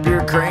make up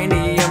your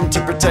cranium to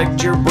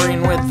protect your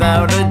brain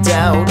without a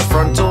doubt. A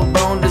frontal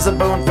bone is a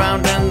bone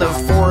found in the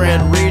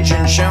forehead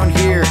region shown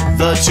here.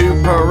 The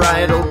 2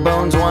 parietal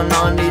bones, one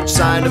on each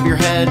side of your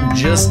head,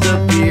 just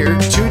appear.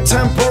 2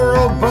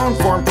 temporal bone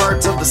form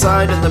parts of the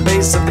side and the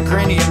base of the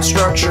cranium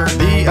structure.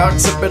 The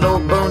occipital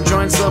bone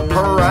joins the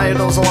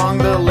parietals along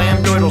the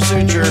lambdoidal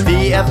suture.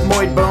 The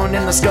ethmoid bone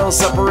in the skull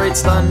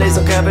separates the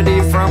nasal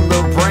cavity from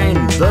the brain.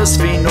 The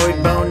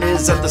sphenoid bone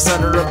is at the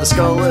center of the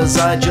skull, as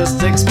I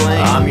just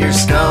explained. I'm your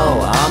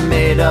skull, I'm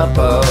made up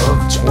of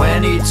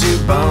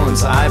 22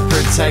 bones. I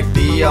protect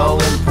the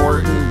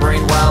all-important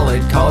brain while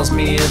it calls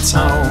me its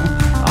home.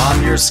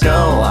 I'm your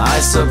skull, I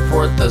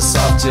support the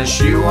soft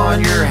tissue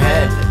on your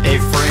head, a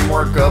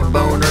framework of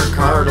bone or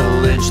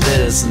cartilage,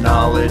 this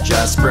knowledge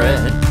I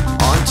spread.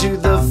 Onto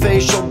the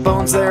facial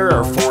bones, there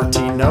are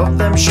 14 of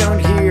them shown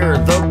here.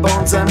 The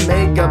bones that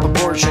make up a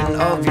portion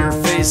of your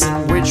face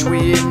in which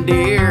we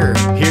endear.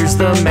 Here's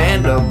the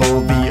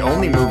mandible, the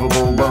only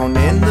movable bone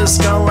in the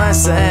skull, I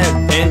said.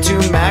 And 2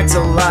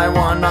 maxillae,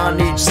 one on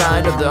each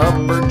side of the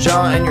upper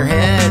jaw and your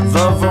head.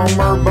 The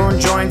vomer bone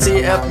joins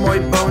the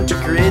ethmoid bone to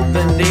create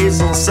the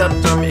nasal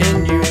septum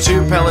in you.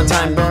 2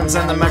 palatine bones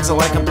and the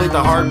maxillae complete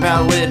the hard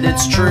palate,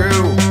 it's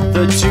true.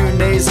 The 2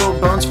 nasal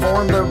bones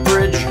form the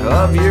bridge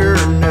of your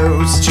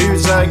nose. 2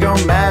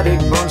 zygomatic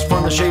bones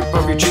form the shape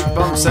of your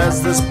cheekbones,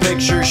 as this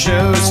picture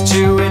shows.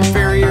 2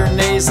 inferior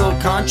nasal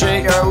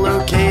conchae are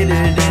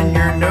located in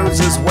your nose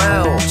as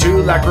well.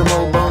 2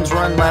 lacrimal bones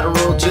run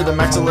lateral to the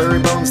maxillary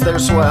bones, they're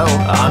swell.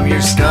 I'm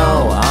your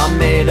skull, I'm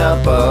made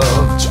up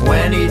of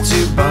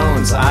 22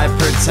 bones. I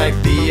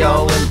protect the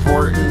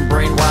all-important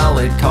brain while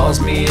it calls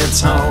me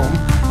its home.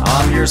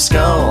 I'm your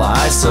skull,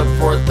 I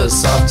support the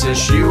soft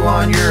tissue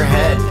on your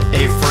head,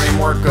 a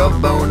framework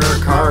of bone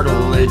or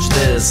cartilage,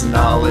 this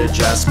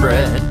knowledge I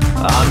spread.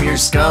 I'm your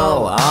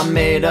skull, I'm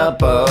made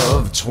up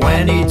of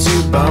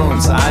 22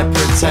 bones. I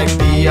protect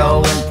the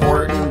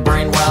all-important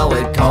brain while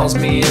it calls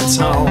me its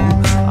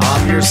home.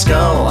 I'm your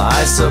skull,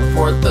 I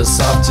support the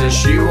soft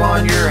tissue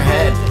on your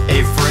head,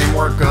 a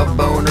framework of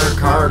bone or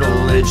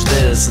cartilage,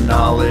 this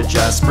knowledge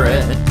I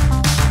spread.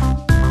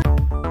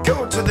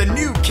 Go to the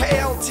new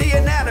KLT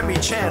Anatomy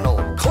channel.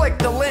 Click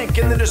the link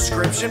in the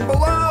description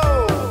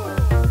below.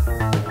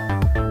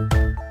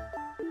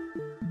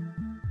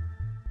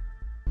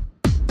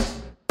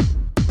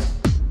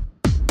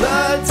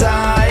 The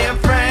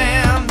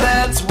diaphragm,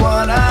 that's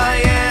what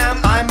I am.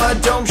 I'm a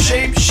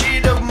dome-shaped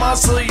sheet of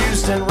muscle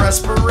used in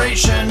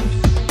respiration.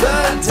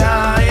 The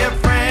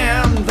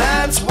diaphragm,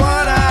 that's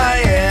what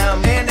I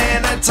am. An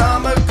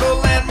anatomical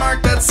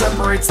landmark that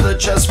separates the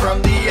chest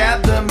from the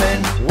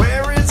abdomen.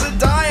 Where is a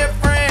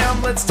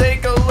diaphragm? Let's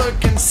take a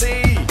look and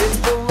see. It's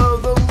below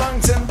the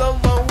lungs in the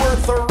lower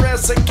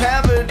thoracic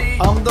cavity.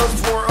 On the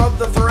floor of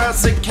the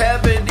thoracic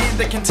cavity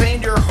that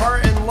contained your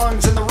heart and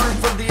lungs, and the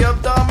roof of the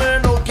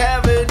abdominal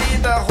cavity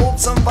that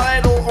holds some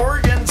vital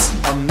organs.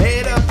 I'm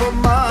made up of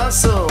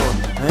muscle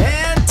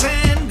and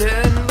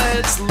tendon.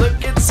 Let's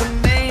look at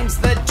some names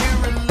that do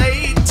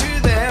relate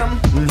to them.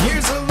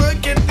 Here's a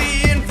look at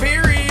the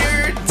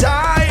inferior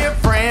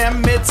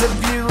diaphragm. It's a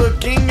view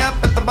looking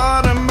up at the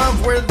bottom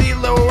of where the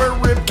lower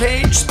rib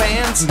cage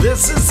spans.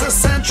 This is the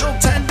central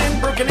tendon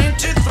broken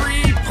into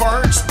 3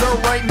 parts. The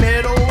right,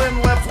 middle,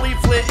 and left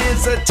leaflet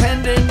is a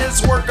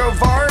tendinous work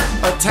of art.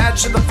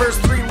 Attached to the first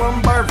 3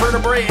 lumbar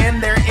vertebrae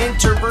and their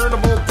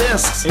intervertebral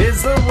discs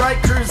is the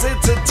right cruise.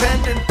 It's a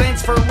tendon.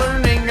 Thanks for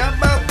learning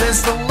about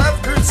this. The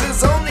left cruise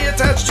is only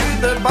attached to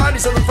the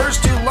bodies of the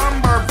first 2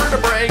 lumbar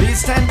vertebrae.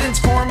 These tendons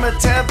form a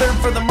tether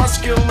for the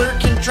muscular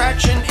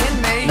contraction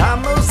innate.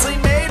 Not mostly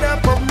made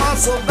up of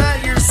muscle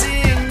that you're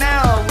seeing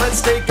now.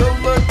 Let's take a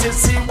look to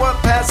see what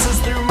passes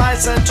through my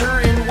center,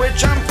 in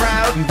which I'm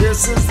proud.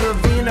 This is the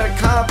vena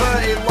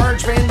cava, a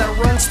large vein that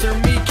runs through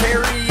me,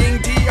 carrying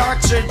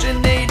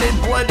deoxygenated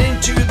blood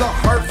into the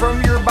heart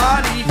from your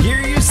body.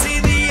 Here you see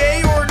the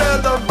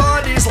aorta, the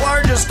body's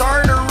largest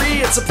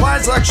artery. It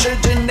supplies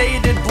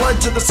oxygenated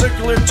blood to the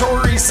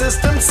circulatory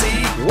system.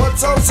 See,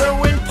 what's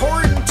also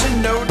important to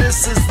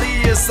notice is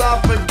the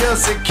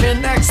esophagus. It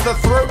connects the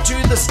throat to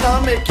the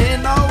stomach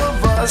in all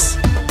of us.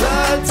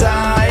 The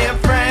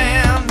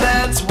diaphragm,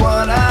 that's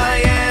what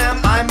I am.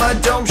 I'm a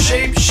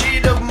dome-shaped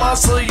sheet of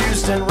muscle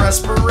used in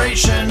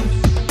respiration.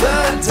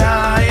 The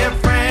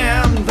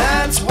diaphragm,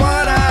 that's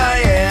what I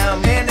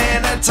am. An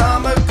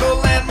anatomical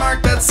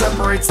landmark that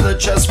separates the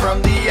chest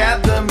from the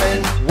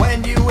abdomen.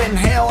 When you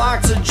inhale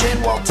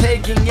oxygen while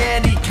taking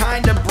any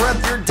kind of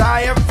breath, your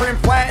diaphragm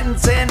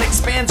flattens and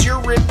expands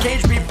your rib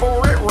cage before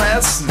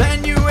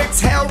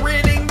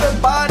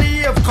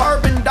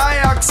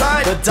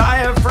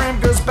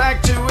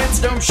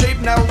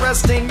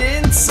resting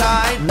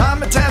inside. And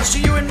I'm attached to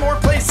you in more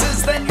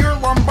places than your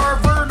lumbar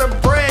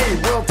vertebrae.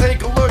 We'll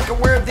take a look at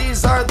where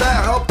these are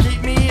that help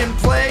keep me in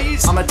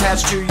place. I'm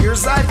attached to your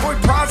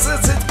xiphoid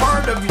process, it's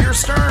part of your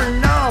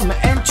sternum,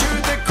 and to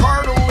the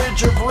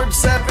cartilage of ribs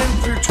 7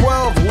 through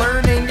 12.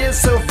 Learning is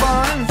so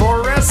fun.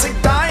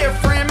 Thoracic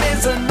diaphragm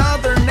is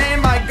another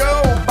name I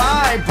go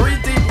by.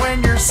 Breathe deep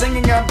when you're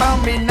singing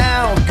about me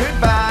now.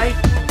 Goodbye.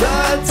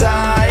 The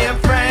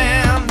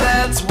diaphragm,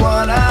 that's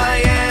what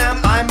I am.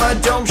 I'm a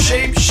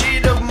dome-shaped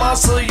sheet of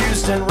muscle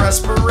used in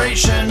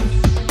respiration.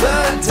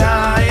 The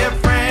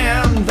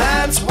diaphragm,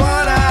 that's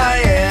what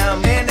I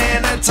am. An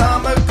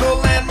anatomical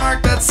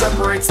landmark that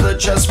separates the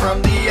chest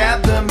from the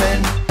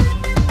abdomen.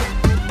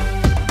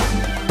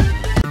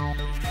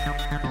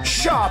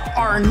 Shop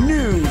our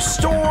new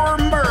store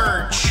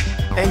merch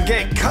and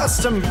get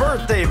custom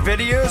birthday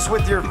videos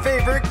with your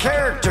favorite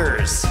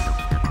characters.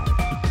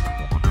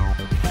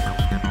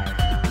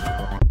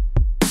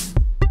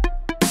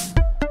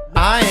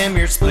 I am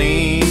your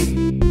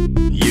spleen.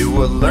 You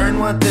will learn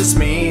what this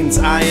means.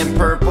 I am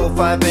purple,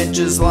 5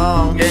 inches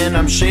long, and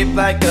I'm shaped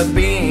like a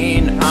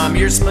bean. I'm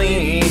your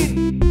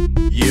spleen.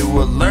 You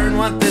will learn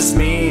what this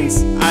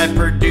means. I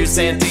produce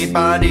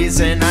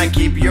antibodies and I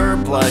keep your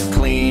blood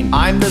clean.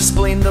 I'm the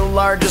spleen, the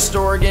largest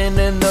organ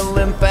in the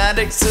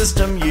lymphatic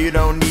system. You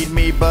don't need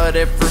me, but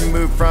if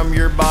removed from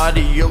your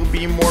body, you'll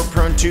be more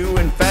prone to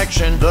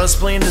infection. The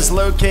spleen is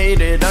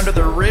located under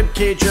the rib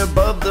cage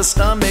above the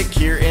stomach,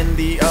 here in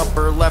the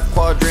upper left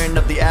quadrant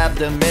of the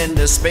abdomen,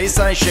 the space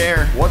I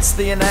share. What's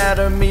the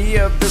anatomy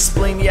of the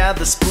spleen? Yeah,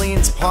 the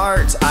spleen's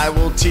parts. I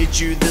will teach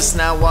you this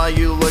now while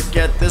you look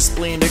at the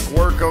splenic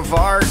work of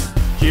art.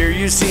 Here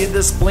you see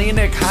the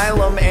splenic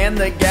hilum and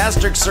the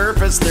gastric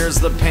surface. There's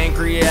the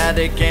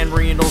pancreatic and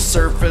renal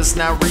surface.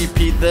 Now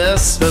repeat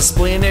this. The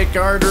splenic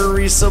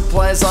artery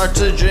supplies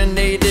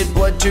oxygenated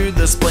blood to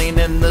the spleen,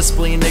 and the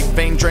splenic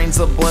vein drains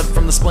the blood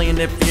from the spleen,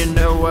 if you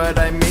know what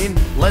I mean.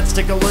 Let's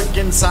take a look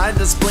inside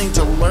the spleen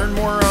to learn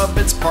more of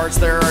its parts.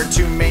 There are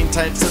 2 main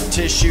types of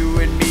tissue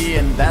in me,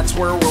 and that's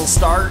where we'll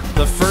start.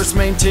 The first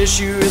main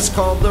tissue is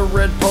called the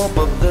red pulp.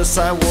 Of this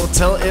I will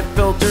tell. It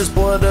filters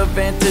blood of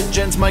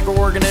antigens,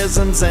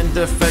 microorganisms, and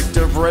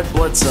defective red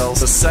blood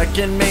cells. The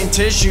second main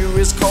tissue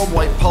is called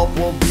white pulp.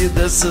 We'll view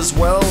this as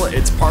well.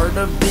 It's part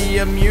of the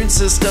immune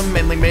system,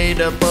 mainly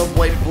made up of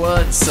white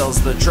blood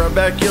cells. The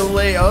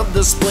trabeculae of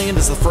the spleen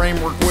is the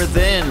framework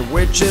within,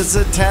 which is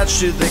attached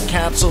to the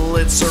capsule.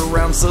 It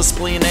surrounds the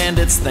spleen and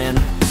it's thin.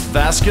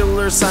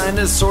 Vascular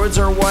sinusoids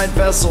are wide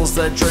vessels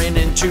that drain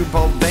into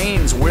pulp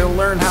veins. We'll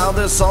learn how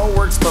this all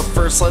works, but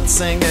first let's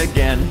sing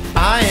again.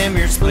 I am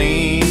your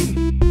spleen.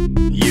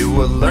 You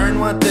will learn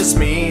what this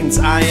means.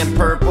 I am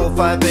purple,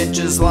 5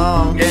 inches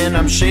long, and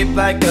I'm shaped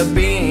like a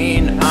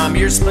bean. I'm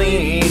your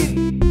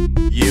spleen.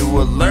 You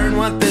will learn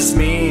what this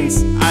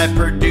means. I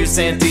produce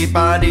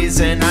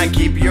antibodies and I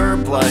keep your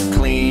blood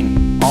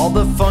clean. All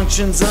the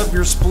functions of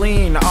your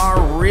spleen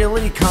are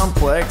really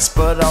complex,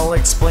 but I'll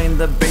explain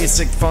the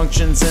basic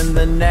functions in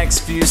the next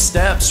few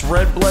steps.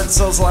 Red blood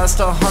cells last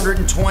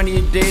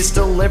 120 days,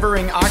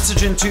 delivering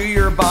oxygen to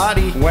your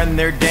body. When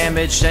they're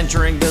damaged,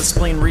 entering the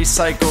spleen,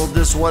 recycled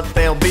is what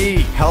they'll be.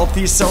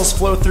 Healthy cells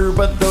flow through,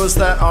 but those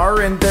that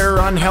are in their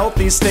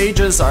unhealthy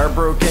stages are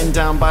broken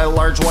down by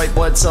large white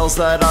blood cells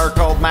that are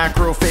called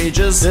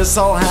macrophages. This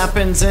all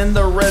happens in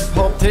the red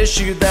pulp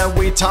tissue that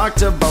we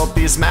talked about.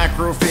 These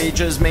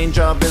macrophages' main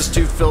job is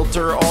to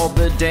filter all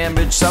the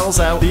damaged cells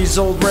out. These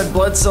old red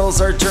blood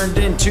cells are turned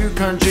into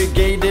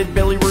conjugated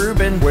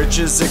bilirubin, which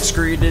is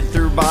excreted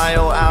through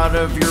bile out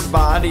of your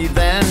body.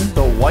 Then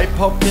the white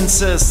pulp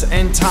consists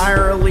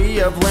entirely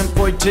of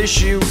lymphoid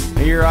tissue.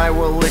 Here I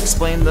will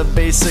explain the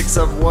basics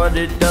of what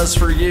it does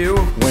for you.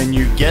 When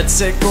you get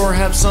sick or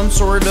have some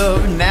sort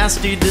of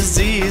nasty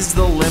disease,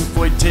 the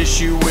lymphoid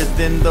tissue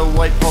within the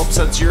white pulp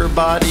sets your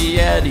body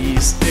at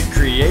ease. It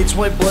creates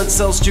white blood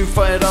cells to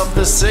fight off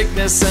the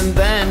sickness, and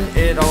then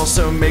it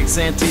also makes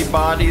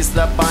antibodies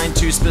that bind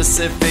to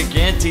specific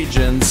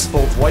antigens.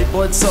 Both white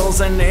blood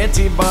cells and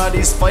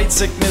antibodies fight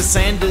sickness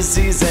and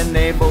disease,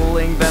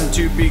 enabling them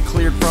to be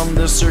cleared from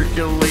the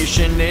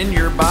circulation in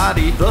your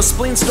body. The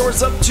spleen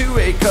stores up to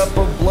a cup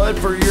of blood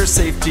for your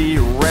safety,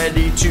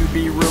 ready to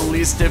be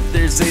released if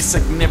there's a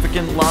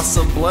significant loss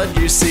of blood.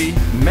 You see,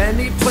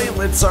 many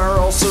platelets are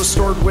also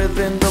stored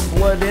within the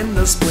blood in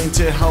the spleen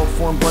to help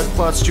form blood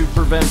clots to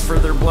prevent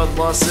further blood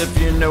loss, if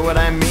you know what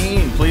I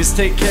mean. Please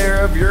take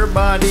care of your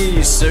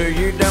body so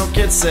you don't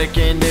get sick,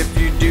 and if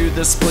you do,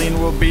 the spleen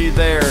will be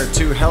there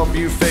to help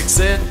you fix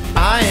it.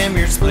 I am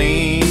your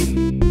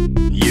spleen.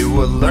 You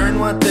will learn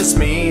what this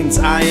means.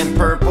 I am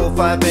purple,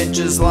 5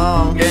 inches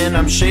long, and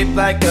I'm shaped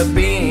like a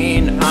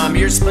bean. I'm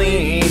your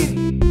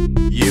spleen.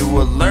 You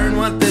will learn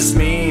what this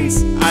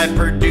means. I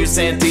produce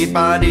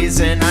antibodies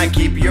and I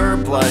keep your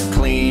blood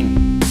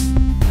clean.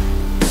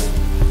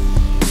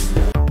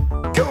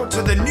 Go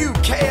to the new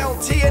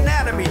KLT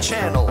Anatomy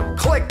channel.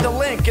 Click the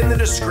link in the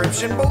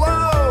description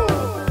below.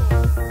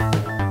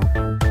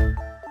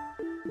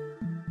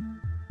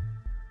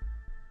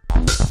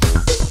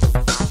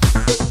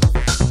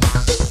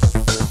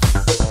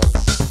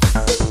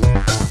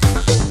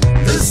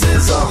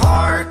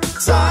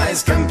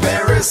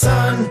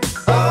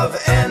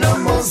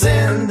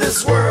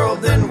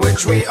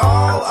 which we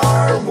all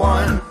are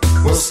one.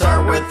 We'll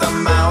start with a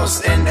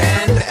mouse and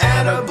end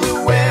at a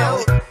blue whale.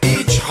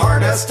 Each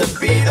heart has to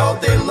beat all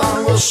day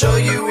long, we'll show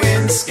you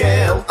in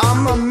scale.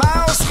 I'm a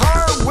mouse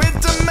heart with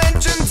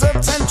dimensions of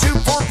 10 to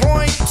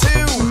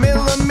 4.2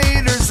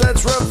 millimeters.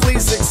 That's roughly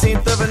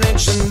 1/16 of an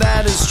inch, and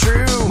that is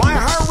true. My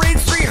heart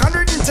rate's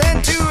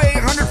 310 to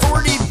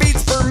 840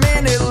 beats per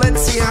minute.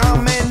 Let's see how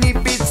many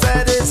beats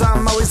that is.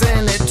 I'm always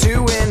in it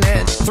to win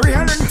it.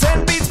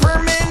 310 beats per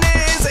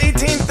minute is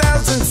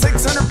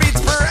 18,600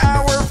 beats per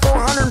hour.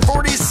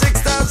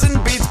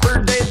 446,000 beats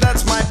per day,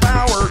 that's my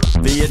power.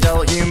 The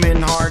adult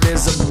human heart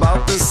is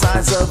about the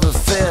size of a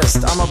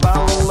fist. I'm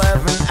about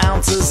 11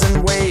 ounces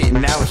in weight.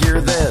 Now hear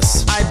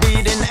this. I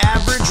beat an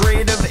average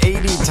rate of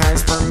 80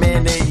 times per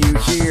minute. You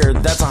hear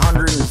that's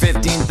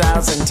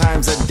 115,000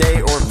 times a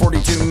day, or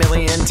 42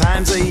 million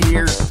times a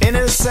year. In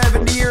a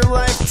 70-year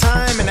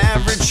lifetime, an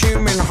average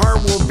human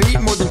heart will beat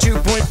more than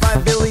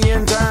 2.5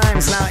 billion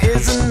times. Now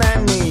isn't that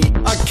neat?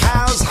 A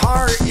cow's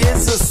heart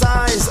is the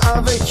size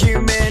of a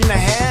human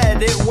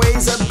head. It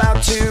weighs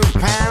about 2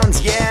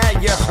 pounds. Yeah,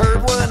 you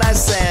heard what I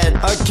said.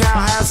 A cow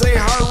has a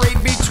heart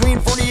rate between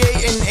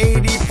 48 and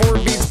 84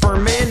 beats per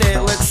minute.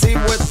 Let's see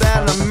what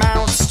that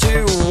amounts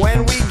to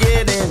when we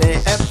get in it.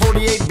 At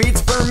 48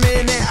 beats per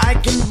minute, I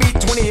can beat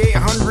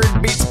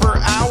 2,800 beats per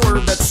hour.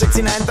 That's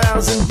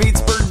 69,000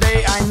 beats per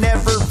day. I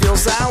never feel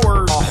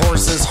sour. A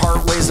horse's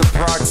heart weighs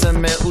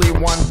approximately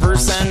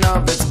 1%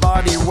 of its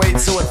body weight,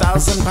 so a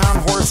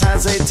 1,000-pound horse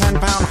has a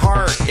 10-pound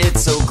heart.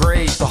 It's so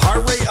great. The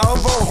heart rate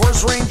of a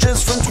horse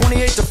ranges from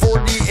 28 to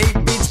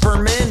 48 beats per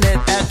minute.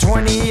 At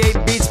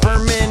 28 beats per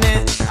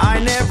minute, I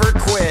never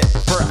quit.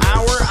 Per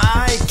hour,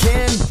 I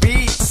can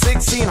beat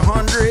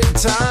 1,600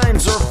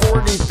 times, or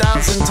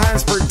 40,000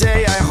 times per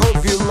day. I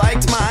hope you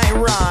liked my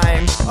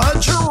rhyme. A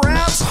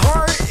giraffe's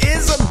heart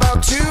is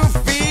about 2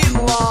 feet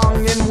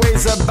long and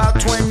weighs about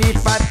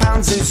 25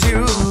 pounds, as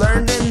you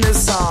learned in this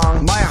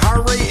song. My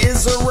heart rate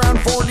is around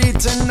 40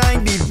 to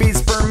 90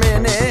 beats per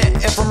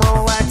minute. If I'm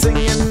relaxing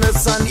in the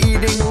sun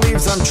eating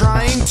leaves, I'm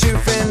trying to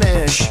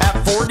finish. At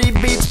 40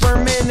 beats per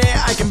minute,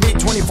 I can beat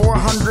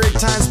 2,400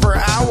 times per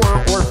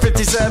hour, or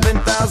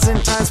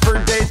 57,000 times per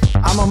day.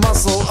 I'm a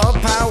muscle of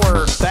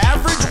power. The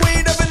average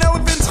weight of an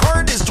elephant's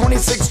heart is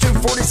 26 to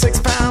 46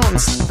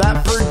 pounds.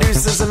 That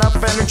produces enough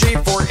energy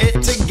for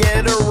it to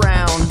get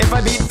around. If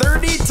I beat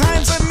 30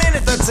 times a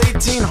minute, that's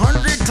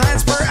 1,800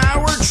 times per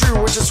hour.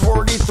 True, which is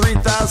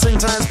 43,000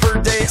 times per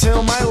day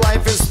till my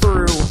life is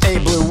through. A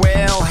blue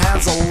whale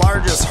has the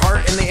largest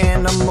heart in the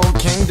animal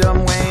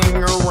kingdom,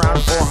 weighing around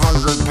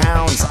 400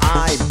 pounds.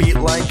 I beat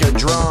like a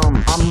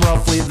drum. I'm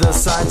roughly the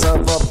size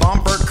of a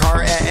bumper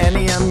car at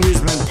any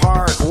amusement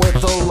park.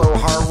 With a low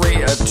heart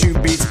rate of 2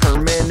 beats per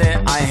minute,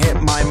 I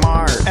hit my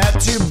mark. At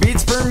 2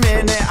 beats per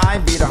minute, I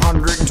beat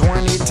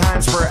 120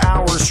 times per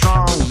hour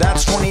strong.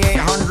 That's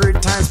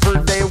 2,800 times per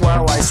day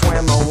while I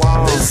swim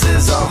along. This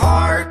is a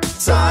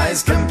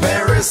heart-size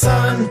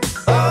comparison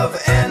of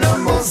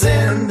animals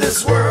in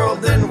this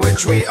world in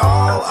which we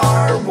all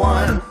are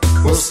one.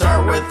 We'll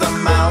start with a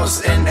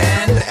mouse and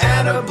end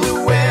at a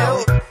blue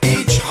whale.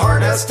 Each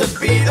heart has to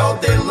beat all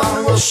day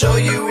long, we'll show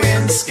you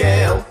in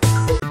scale.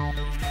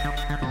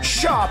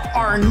 Shop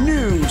our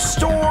new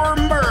store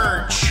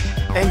merch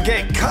and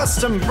get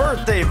custom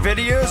birthday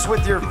videos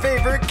with your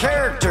favorite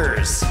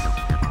characters.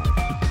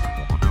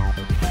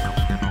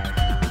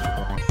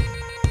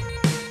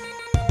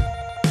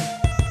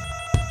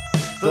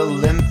 The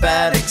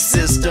lymphatic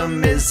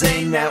system is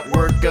a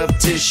network of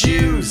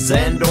tissues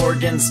and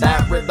organs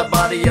that rid the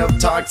body of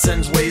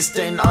toxins, waste,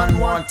 and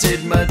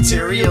unwanted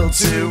material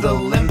too. The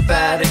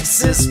lymphatic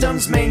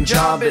system's main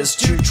job is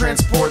to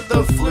transport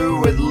the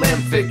fluid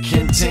lymph. It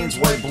contains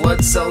white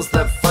blood cells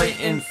that fight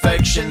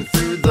infection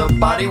through the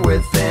body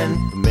within.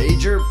 The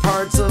major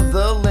parts of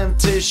the lymph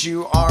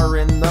tissue are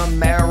in the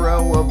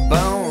marrow of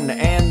bone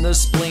and the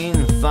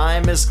spleen,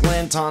 thymus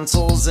gland,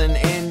 tonsils, and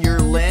in your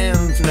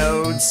lymph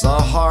nodes. The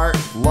heart,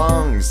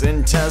 lungs,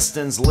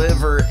 intestines,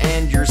 liver,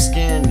 and your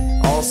skin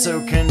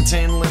also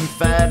contain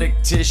lymphatic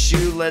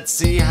tissue. Let's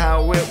see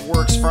how it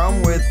works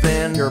from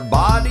within. Your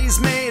body's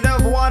made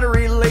of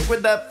watery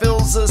liquid that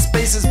fills the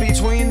spaces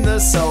between the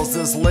cells.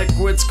 This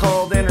liquid's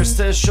called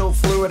interstitial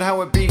fluid.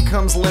 How it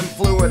becomes lymph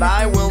fluid,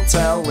 I will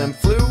tell. Lymph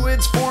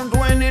fluid's formed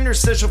when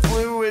interstitial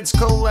fluids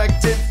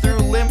collected through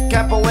lymph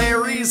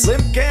capillaries.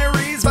 Lymph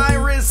carries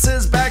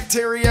viruses,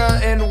 bacteria,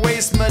 and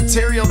waste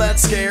material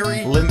that's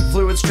scary. Lymph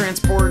fluids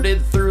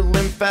transported through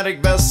lymphatic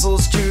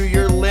vessels to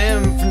your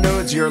lymph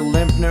nodes. Your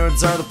lymph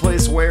nodes are the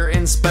place where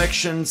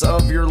inspections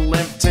of your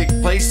lymph take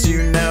place,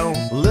 you know.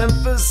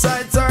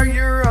 Lymphocytes are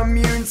your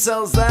immune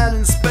cells that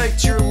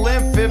inspect your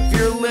lymph. If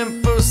your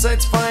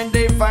lymphocytes find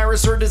a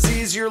virus or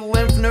disease, your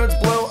lymph nodes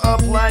blow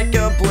up like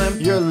a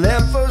blimp. Your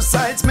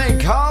lymphocytes may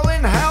call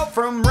in help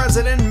from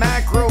resident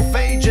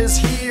macrophages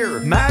here.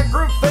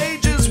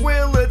 Macrophages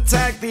will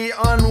attack the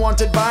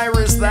unwanted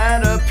virus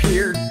that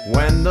appeared.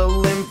 When the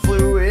lymph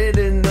fluid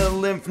in the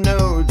lymph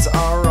nodes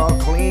are all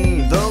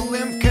clean, the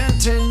lymph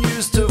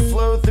continues to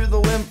flow through the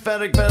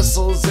lymphatic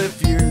vessels,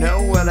 if you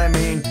know what I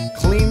mean.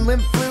 Clean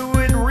lymph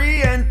fluid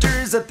re-enters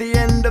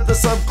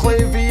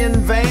subclavian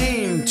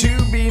vein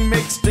to be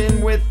mixed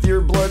in with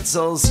your blood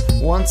cells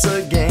once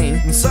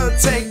again. So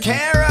take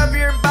care of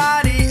your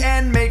body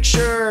and make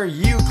sure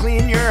you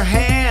clean your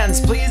hands.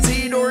 Please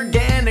eat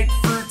organic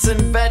fruits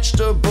and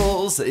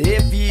vegetables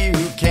if you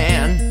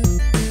can.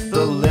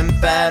 The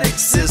lymphatic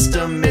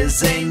system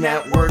is a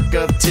network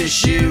of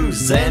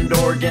tissues and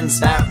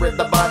organs that rid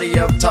the body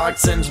of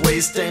toxins,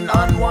 waste, and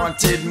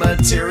unwanted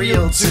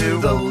material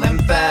too. The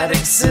lymphatic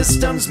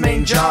system's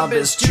main job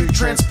is to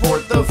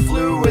transport the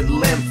fluid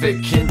lymph.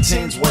 It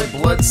contains white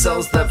blood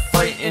cells that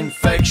fight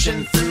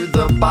infection through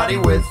the body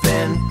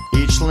within.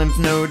 Each lymph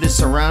node is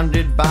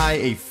surrounded by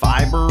a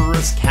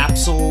fibrous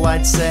capsule,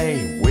 I'd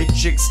say,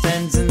 which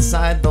extends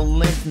inside the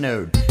lymph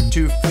node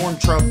to form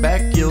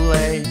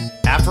trabeculae.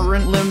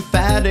 Afferent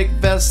lymphatic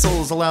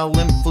vessels allow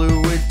lymph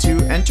fluid to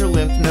enter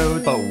lymph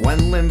node, but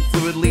when lymph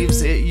fluid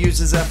leaves, it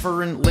uses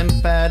efferent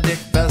lymphatic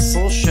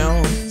vessels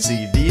shown.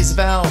 See, these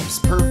valves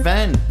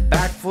prevent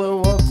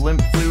backflow of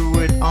lymph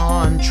fluid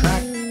on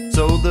track,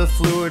 so the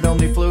fluid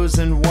only flows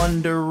in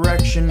one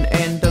direction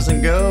and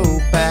doesn't go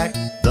back.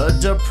 The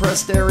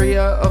depressed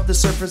area of the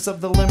surface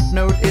of the lymph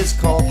node is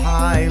called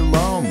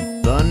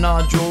hilum. The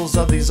nodules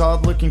of these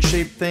odd-looking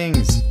shaped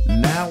things.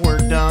 Now we're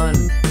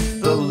done.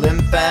 The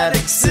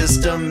lymphatic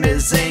system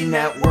is a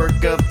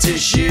network of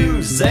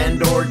tissues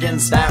and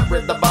organs that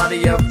rid the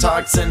body of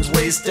toxins,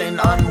 waste,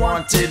 and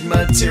unwanted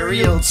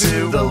material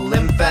too. The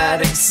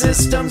lymphatic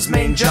system's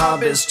main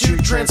job is to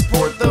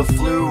transport the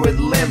fluid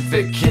lymph.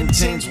 It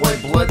contains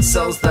white blood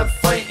cells that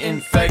fight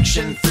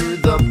infection through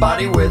the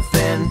body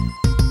within.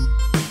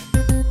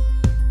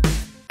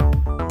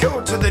 Go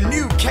to the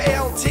new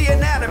KLT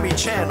Anatomy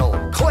channel.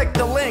 Click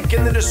the link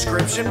in the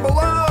description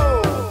below.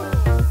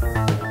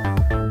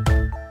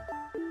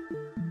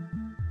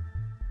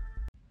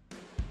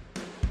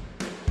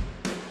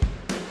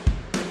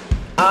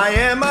 I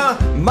am a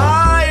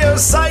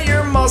myocyte,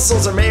 your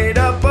muscles are made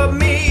up of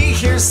me.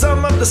 Here's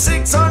some of the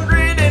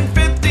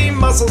 650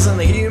 muscles in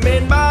the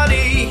human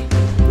body.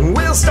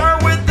 We'll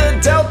start with the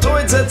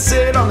deltoids that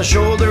sit on the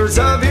shoulders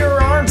of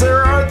your arms.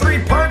 There are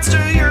 3 parts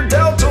to your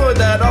deltoid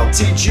that I'll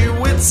teach you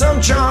with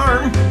some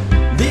charm.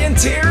 The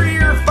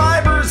interior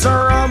fibers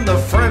are on the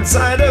front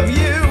side of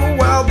you,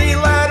 while the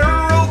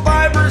lateral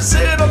fibers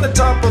sit on the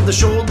top of the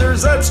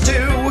shoulders, that's 2.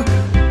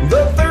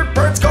 The third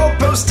part's called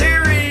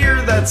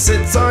posterior, that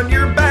sits on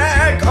your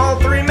back. All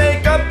 3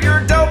 make up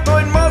your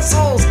deltoid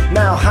muscles.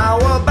 Now how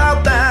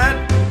about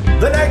that?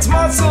 The next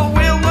muscle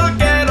we'll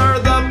look at are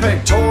the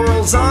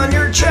pectorals on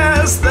your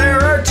chest. There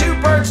are 2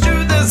 parts to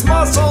this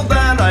muscle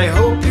that I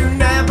hope you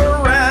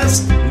never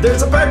rest.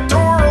 There's a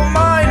pectoral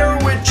minor,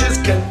 which is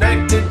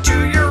connected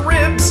to your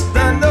ribs.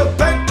 Then the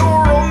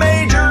pectoral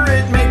major,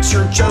 it makes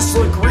your chest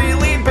look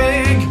really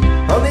big.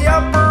 On the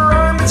upper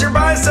arm is your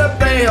bicep,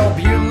 they help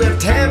you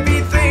lift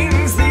heavy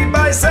things. The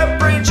bicep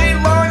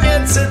brachii long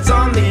head sits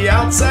on the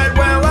outside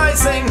while I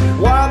sing,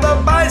 while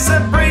the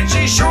bicep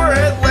brachii short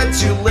head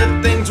lets you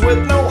lift things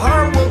with no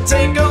harm. We'll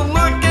take a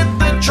look at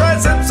the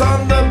triceps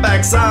on the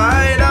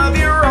backside of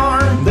your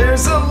arm.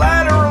 There's a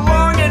lateral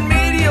long and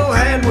medial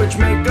head, which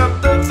make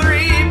up the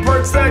 3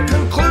 parts that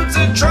concludes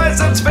the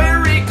triceps.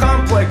 Very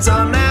complex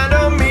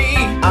anatomy.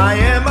 I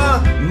am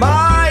a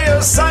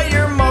myocyte,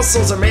 your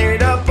muscles are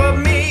made up of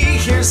me.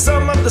 Here's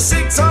some of the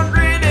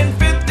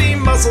 650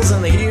 muscles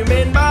in the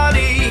human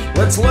body.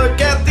 Let's look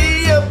at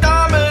the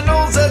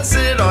abdominals that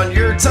sit on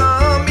your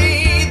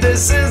tummy.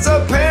 This is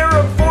a pair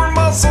of 4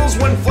 muscles,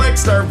 when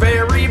flexed are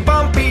very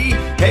bumpy.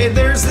 Hey,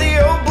 there's the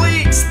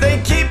obliques, they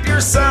keep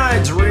your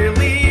sides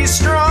really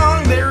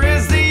strong. There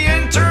is the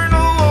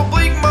internal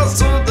oblique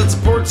muscle that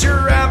supports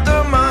your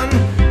abdomen.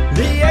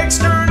 The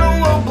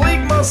external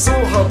oblique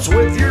muscle helps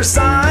with your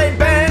side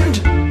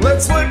bend.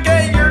 Let's look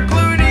at your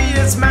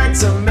gluteus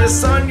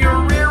maximus on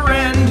your rear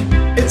end.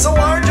 It's the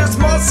largest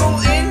muscle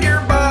in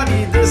your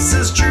body, this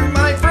is true,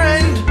 my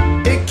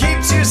friend. It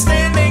keeps you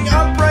standing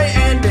upright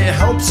and it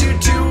helps you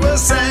to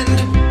ascend.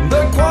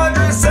 The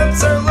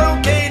quadriceps are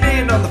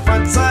located on the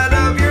front side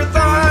of your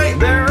thigh.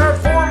 There are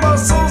 4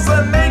 muscles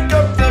that make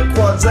up the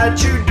quads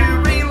that you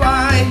do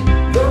rely.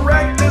 The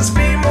rectus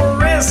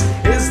femoris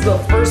is the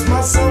first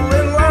muscle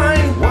in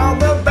line, while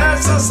the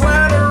vastus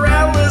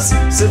lateralis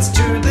sits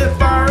to the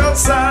far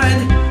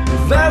outside.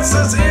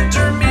 Vastus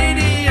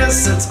intermedius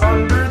sits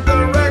under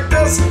the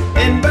rectus,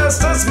 and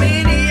vastus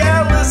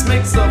medialis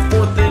makes the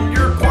 4th in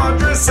your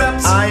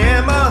quadriceps. I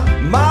am a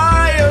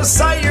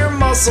myocyte, your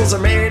muscles are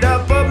made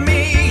up of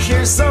me.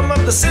 Here's some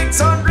of the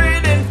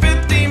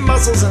 650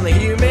 muscles in the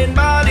human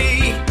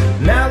body.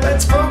 Now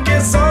let's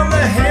focus on the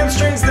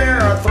hamstrings. There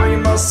are 3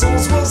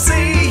 muscles we'll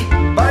see.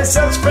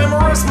 Biceps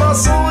femoris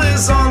muscle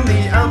is on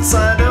the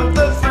outside of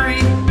the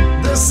 3.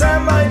 The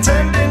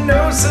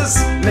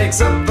semitendinosus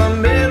makes up the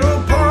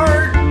middle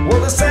part,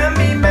 while the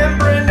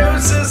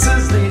semimembranosus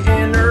is the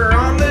inner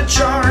on the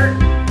chart.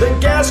 The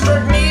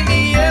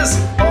gastrocnemius,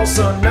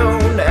 also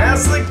known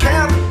as the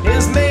calf,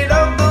 is made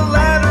of the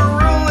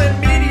lateral and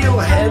medial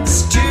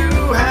heads, 2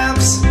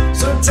 halves.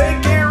 So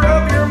take care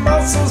of your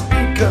muscles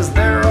because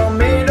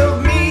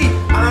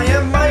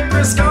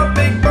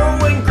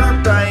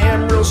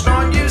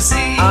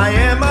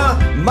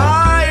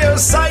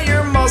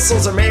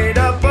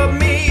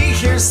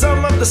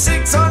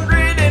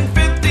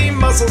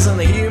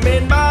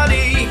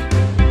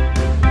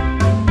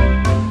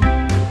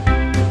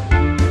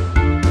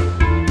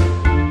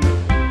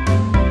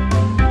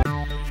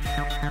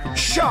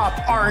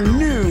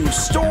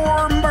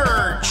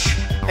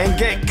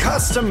Get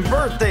custom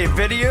birthday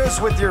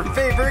videos with your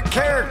favorite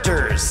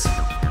characters.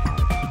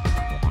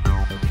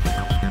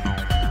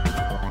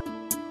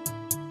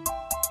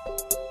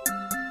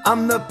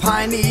 I'm the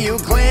pineal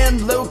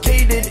gland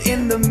located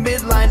in the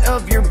midline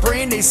of your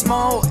brain, a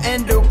small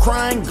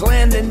endocrine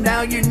gland, and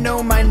now you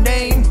know my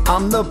name.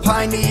 I'm the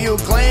pineal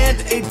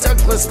gland, a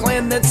ductless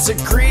gland that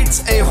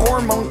secretes a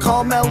hormone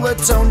called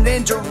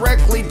melatonin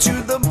directly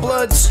to the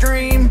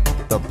bloodstream.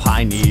 The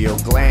pineal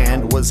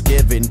gland was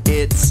given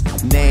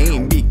its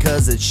name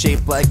because it's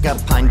shaped like a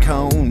pine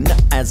cone,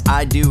 as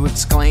I do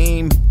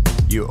exclaim.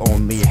 You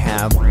only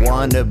have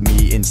one of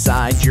me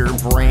inside your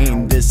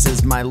brain. This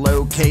is my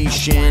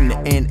location,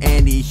 and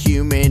any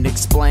human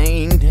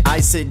explained.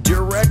 I sit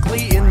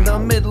directly in the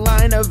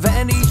midline of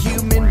any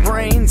human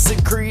brain,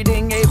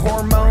 secreting a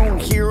hormone.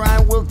 Here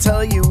I will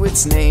tell you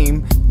its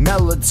name.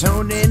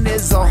 Melatonin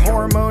is a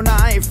hormone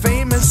I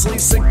famously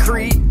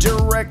secrete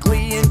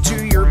directly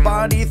into your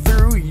body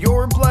through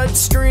your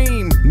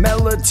bloodstream.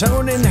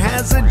 Melatonin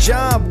has a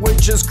job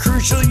which is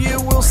crucial, you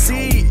will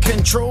see,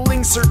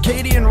 controlling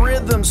circadian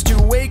rhythms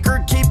to wake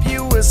or keep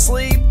you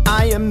asleep.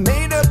 I am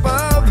made up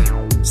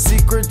of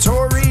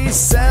secretory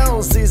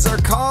cells. These are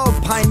called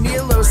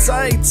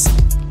pinealocytes.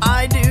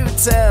 I do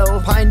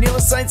tell.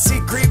 Pinealocytes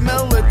secrete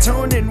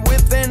melatonin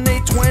within a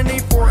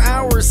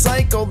 24-hour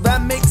cycle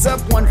that makes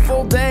up one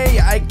full day.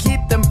 I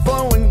keep them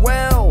flowing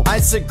well. I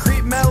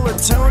secrete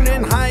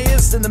melatonin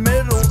highest in the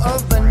middle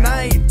of the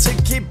night to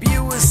keep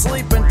you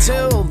asleep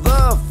until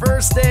the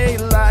first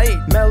daylight.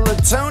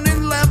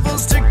 Melatonin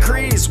levels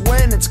decrease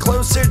when it's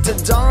closer to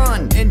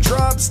dawn and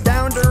drops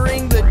down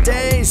during the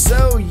day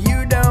so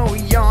you don't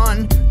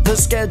yawn. The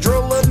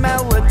schedule of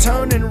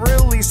melatonin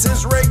release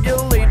is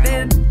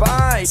regulated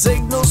by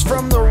signals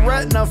from the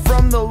retina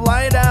from the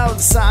light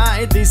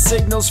outside. These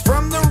signals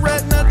from the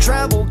retina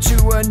travel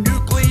to a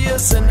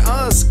nucleus in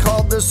us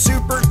called the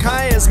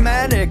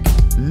suprachiasmatic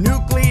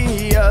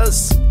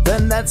nucleus.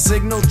 Then that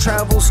signal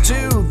travels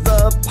to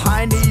the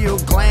pineal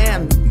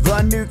gland.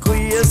 The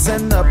nucleus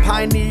and the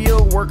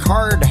pineal work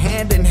hard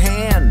hand in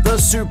hand. The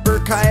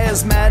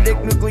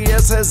suprachiasmatic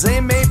nucleus has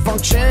a main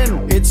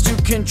function. It's to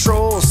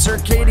control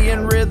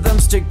circadian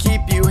rhythms to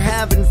keep you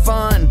having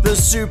fun. The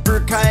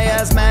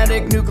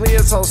suprachiasmatic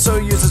nucleus also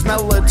uses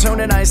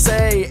melatonin, I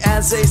say,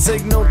 as a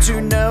signal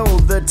to know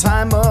the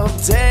time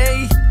of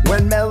day.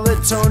 When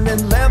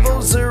melatonin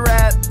levels are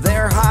at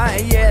their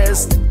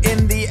highest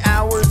in the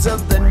hours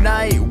of the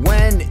night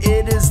when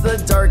it is the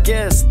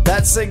darkest,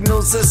 that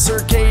signals the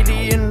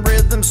circadian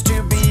rhythms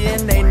to be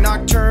in a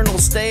nocturnal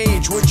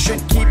stage, which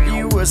should keep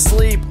you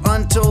asleep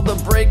until the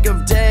break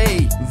of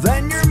day.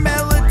 Then your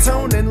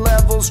melatonin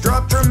levels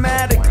drop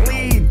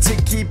dramatically to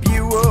keep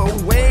you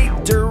awake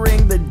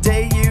during the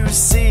day. You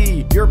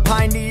see, your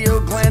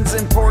pineal gland's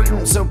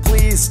important, so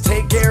please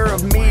take care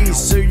of me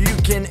so you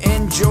can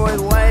enjoy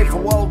life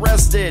while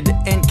rested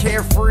and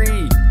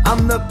carefree.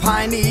 I'm the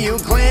pineal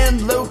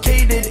gland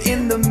located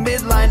in the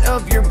midline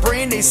of your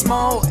brain, a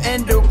small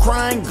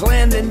endocrine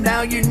gland, and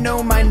now you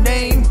know my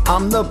name.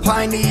 I'm the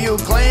pineal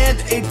gland,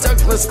 a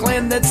ductless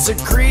gland that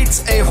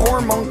secretes a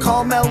hormone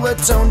called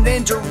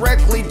melatonin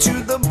directly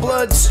to the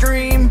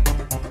bloodstream.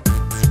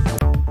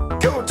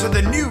 Go to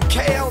the new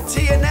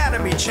KLT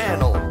Anatomy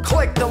channel.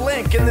 Click the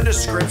link in the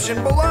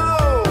description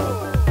below.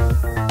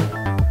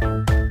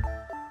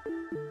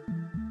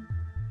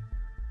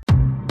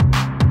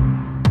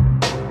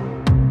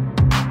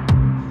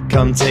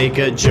 Come take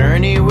a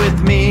journey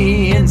with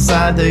me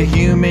inside the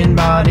human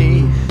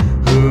body.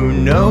 Who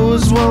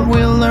knows what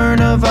we'll learn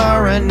of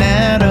our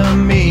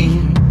anatomy?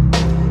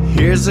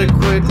 Here's a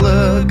quick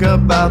look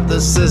about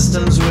the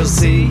systems we'll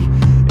see.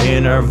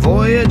 In our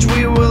voyage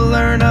we will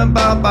learn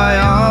about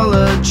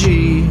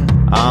biology.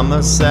 I'm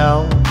a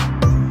cell,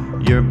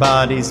 your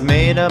body's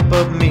made up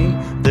of me.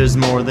 There's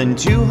more than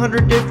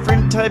 200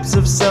 different types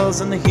of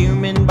cells in the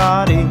human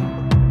body.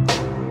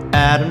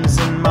 Atoms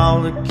and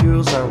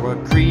molecules are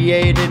what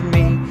created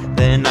me.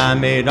 Then I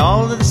made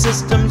all of the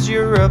systems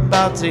you're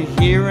about to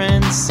hear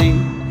and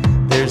see.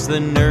 There's the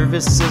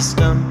nervous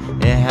system,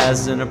 it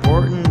has an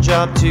important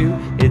job too.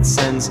 It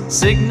sends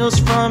signals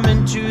from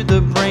and to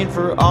the brain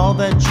for all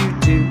that you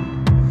do.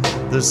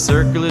 The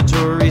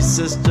circulatory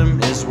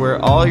system is where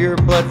all your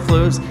blood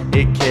flows.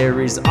 It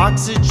carries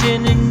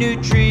oxygen and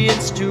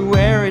nutrients to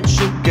where it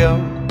should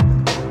go.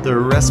 The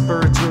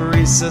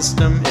respiratory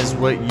system is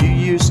what you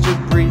use to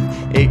breathe.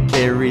 It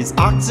carries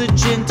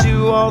oxygen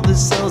to all the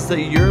cells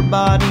that your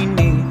body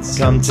needs.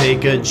 Come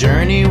take a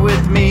journey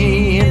with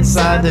me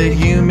inside the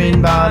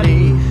human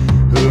body.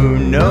 Who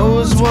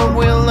knows what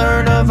we'll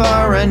learn of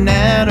our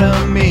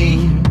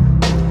anatomy?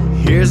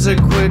 Here's a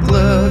quick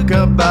look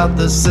about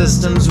the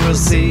systems we'll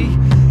see.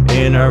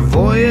 In our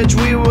voyage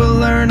we will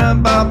learn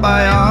about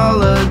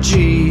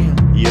biology.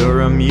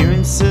 Your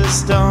immune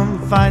system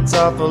fights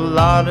off a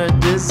lot of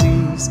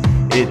disease.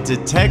 It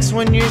detects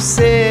when you're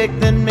sick,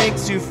 then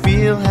makes you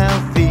feel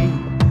healthy.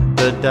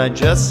 The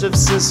digestive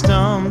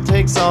system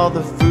takes all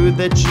the food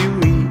that you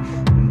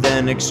eat,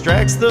 then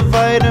extracts the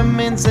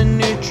vitamins and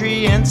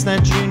nutrients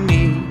that you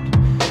need.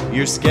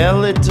 Your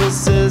skeletal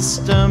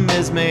system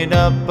is made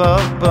up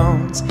of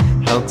bones,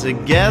 held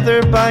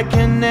together by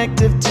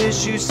connective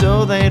tissue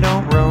so they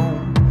don't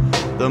roam.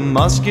 The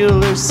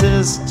muscular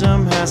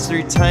system has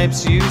 3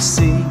 types you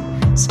see.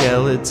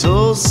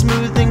 Skeletal,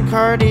 smooth, and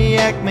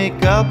cardiac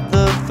make up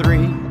the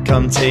 3.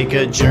 Come take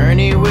a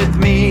journey with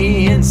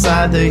me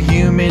inside the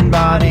human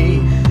body.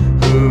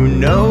 Who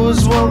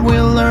knows what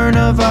we'll learn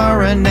of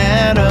our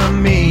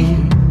anatomy?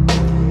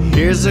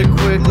 Here's a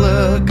quick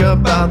look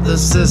about the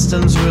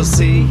systems we'll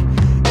see.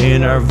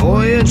 In our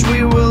voyage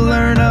we will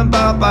learn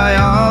about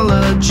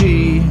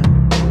biology.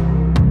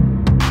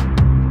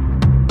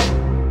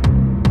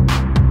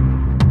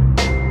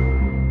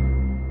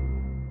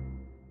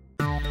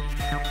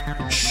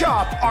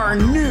 Shop our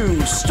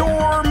new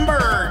store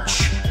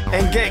merch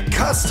and get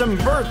custom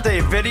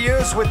birthday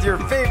videos with your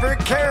favorite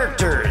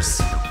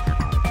characters.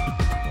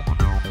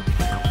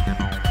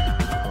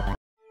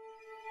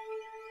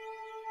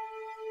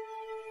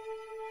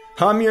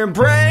 I'm your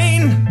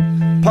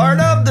brain, part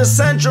of the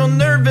central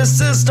nervous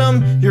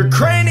system. Your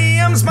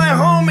cranium's my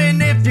home,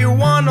 and if you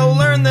wanna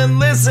learn then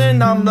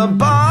listen. I'm the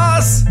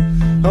boss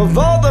of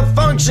all the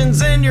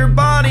functions in your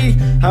body.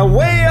 I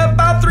weigh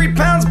about 3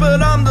 pounds,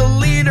 but I'm the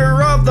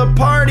leader of the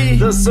party.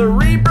 The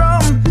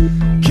cerebrum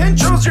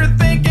controls your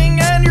thinking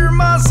and your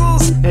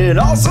muscles. It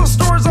also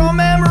stores all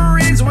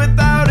memories.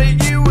 Without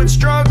it you would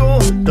struggle.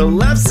 The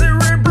left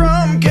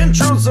cerebrum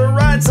controls the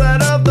right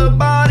side of the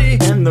body,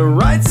 and the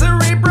right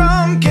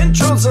cerebrum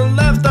controls the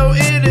left, though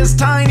it is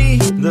tiny.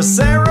 The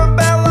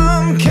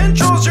cerebellum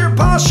controls your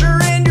posture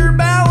and your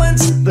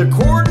balance. The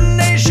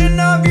coordination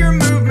of your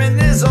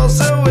movement is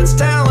also its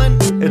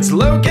talent. It's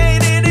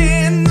located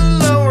in the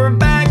lower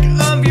back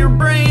of your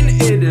brain.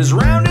 It is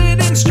rounded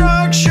in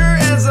structure,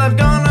 as I've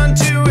gone on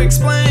to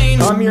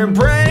explain. I'm your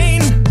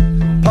brain,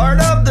 part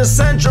of the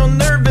central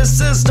nervous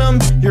system.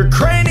 Your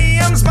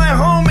cranium's my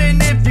home,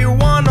 and if you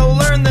wanna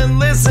learn then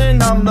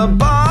listen. I'm the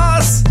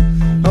boss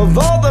of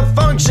all the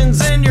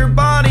functions in your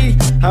body.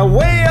 I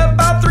weigh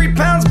about 3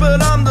 pounds,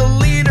 but I'm the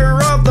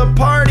leader of the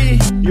party.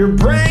 Your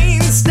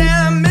brain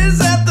stem is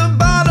at the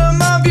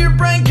bottom of your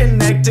brain,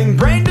 connecting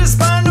brain to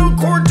spinal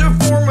cord to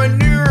form a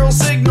neural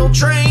signal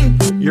train.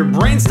 Your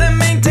brainstem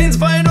maintains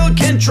vital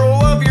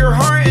control of your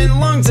heart and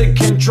lungs. It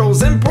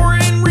controls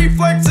important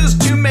reflexes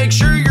to make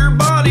sure your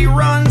body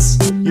runs.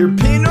 Your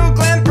pineal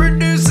gland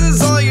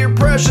produces all your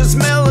precious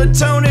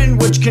melatonin,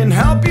 which can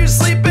help you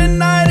sleep at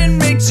night and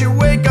makes you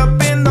wake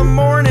up in the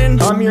morning.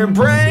 I'm your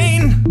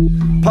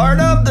brain, part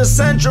of the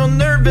central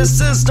nervous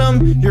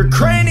system. Your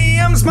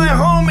cranium's my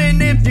home,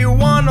 and if you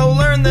wanna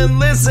learn then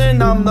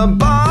listen. I'm the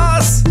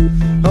boss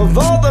of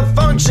all the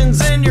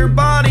functions in your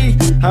body.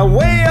 I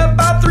weigh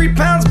about 3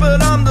 pounds,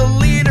 but I'm the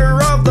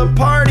leader of the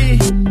party.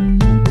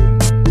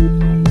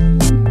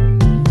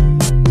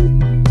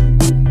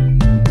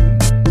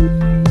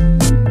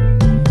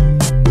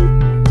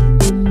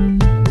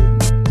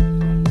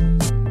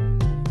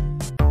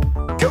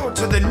 Go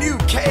to the new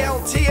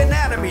KLT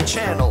Anatomy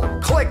channel.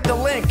 Click the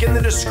link in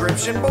the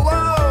description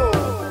below.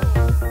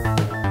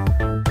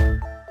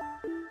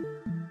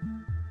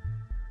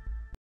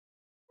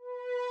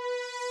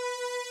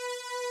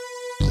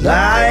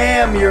 I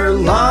am your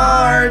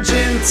large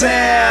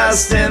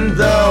intestine,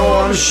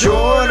 though I'm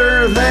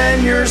shorter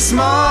than your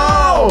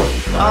small.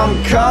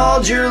 I'm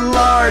called your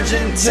large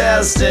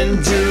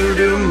intestine due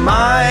to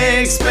my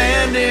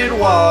expanded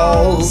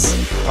walls.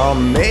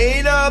 I'm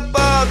made up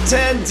of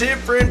 10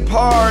 different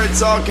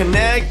parts, all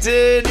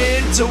connected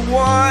into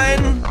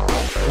one.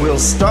 We'll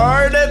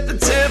start at the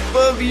tip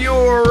of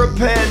your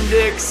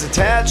appendix,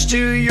 attached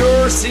to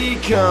your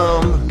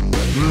cecum.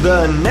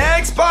 The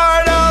next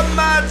part of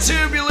my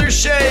tubular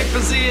shape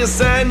is the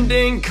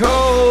ascending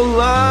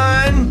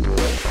colon,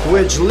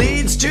 which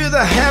leads to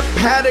the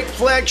hepatic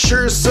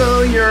flexure,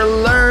 so you're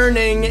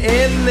learning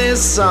in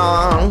this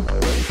song.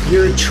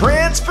 Your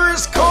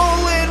transverse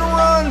colon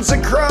runs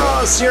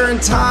across your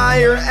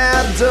entire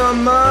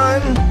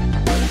abdomen,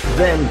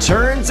 then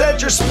turns at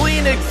your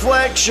splenic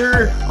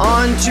flexure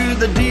onto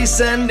the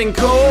descending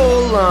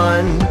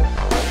colon.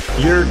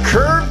 Your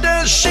curved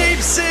as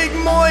shaped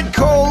sigmoid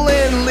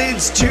colon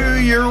leads to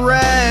your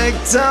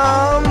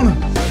rectum,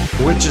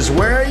 which is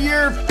where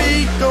your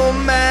fecal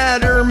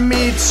matter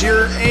meets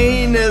your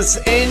anus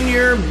in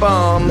your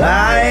bum.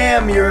 I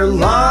am your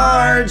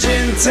large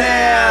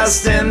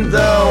intestine,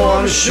 though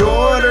I'm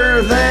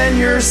shorter than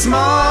your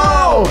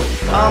small.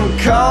 I'm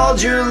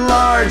called your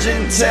large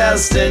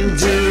intestine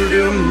due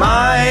to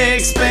my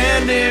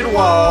expanded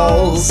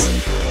walls.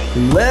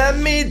 Let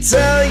me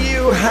tell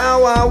you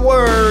how I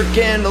work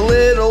and a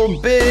little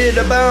bit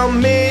about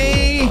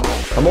me.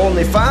 I'm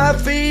only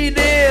 5 feet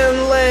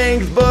in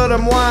length, but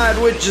I'm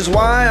wide, which is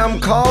why I'm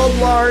called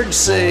Large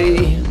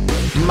C.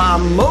 My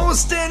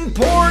most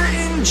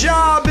important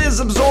job is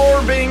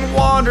absorbing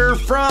water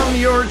from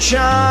your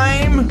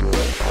chime.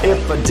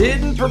 If I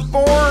didn't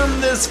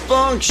perform this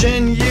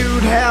function,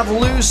 you'd have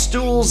loose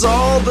stools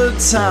all the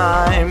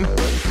time.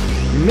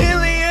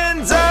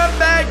 Millions of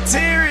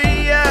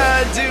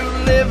bacteria do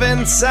live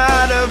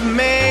inside of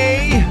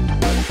me.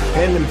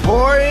 An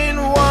important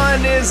one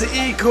one is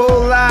E.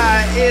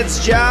 coli.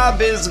 Its job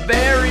is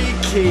very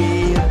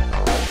key.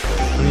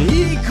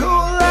 E.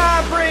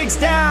 coli breaks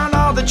down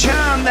all the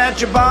chum that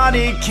your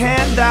body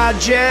can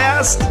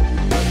digest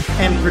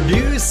and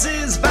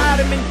produces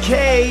vitamin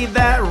K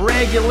that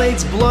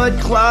regulates blood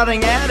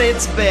clotting at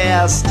its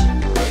best.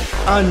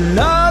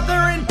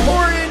 Another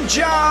important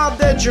job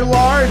that your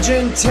large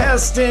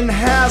intestine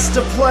has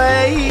to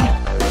play,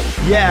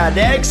 yeah, it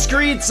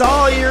excretes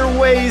all your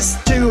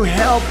waste to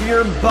help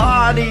your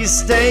body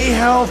stay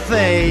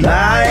healthy.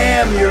 I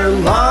am your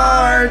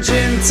large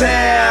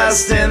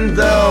intestine,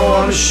 though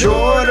I'm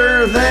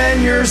shorter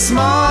than your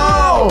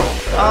small.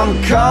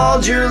 I'm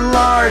called your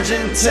large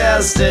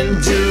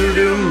intestine due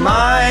to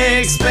my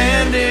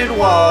expanded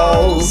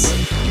walls.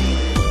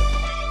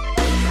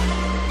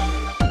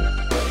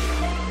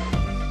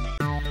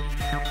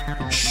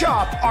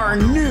 Shop our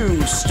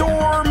new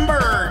store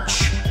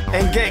merch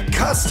and get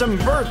custom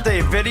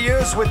birthday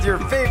videos with your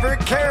favorite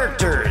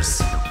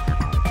characters.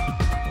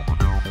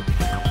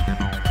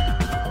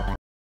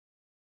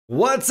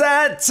 What's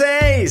that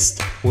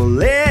taste? Well,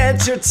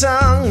 it's your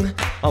tongue,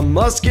 a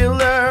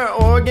muscular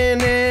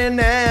organ in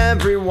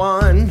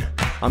everyone.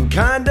 I'm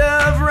kind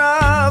of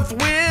rough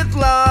with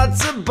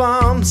lots of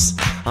bumps.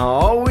 I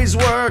always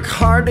work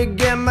hard to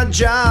get my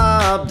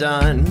job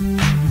done.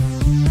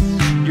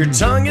 Your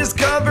tongue is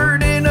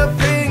covered in a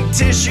pink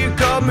tissue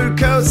called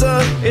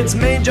mucosa. Its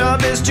main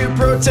job is to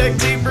protect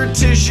deeper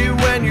tissue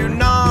when you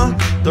gnaw.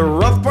 The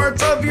rough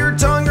parts of your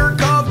tongue are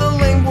called the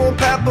lingual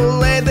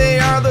papillae. They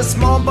are the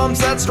small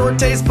bumps that store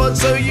taste buds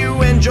so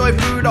you enjoy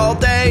food all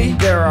day.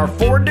 There are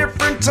 4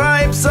 different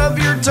types of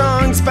your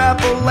tongue's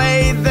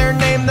papillae. They're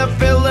named the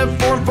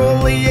filiform,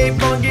 foliate,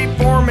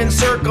 fungiform, and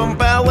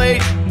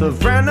circumvallate. The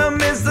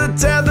frenum is the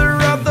tether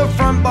of the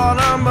front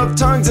bottom of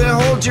tongues. It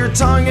holds your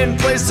tongue in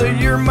place so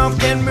your mouth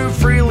can move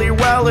freely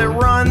while it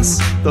runs.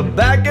 The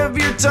back of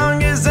your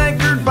tongue is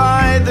anchored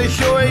by the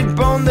hyoid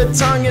bone. The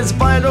tongue is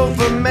vital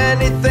for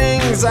many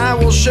things I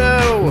will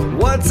show.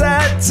 What's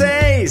that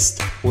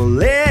taste? Well,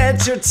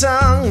 it's your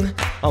tongue,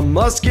 a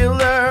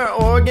muscular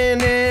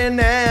organ in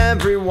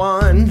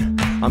everyone.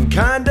 I'm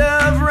kind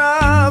of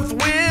rough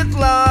with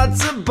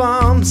lots of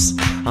bumps.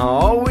 I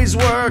always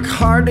work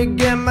hard to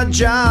get my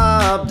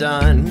job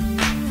done.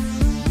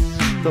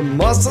 The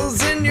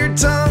muscles in your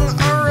tongue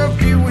are a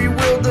few we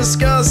will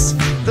discuss.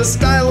 The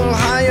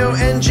stylohyo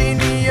and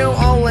genio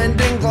all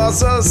end in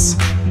glossus.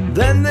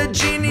 Then the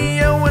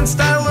genio and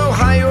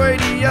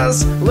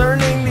stylohyoideus.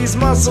 Learning these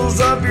muscles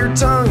of your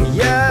tongue,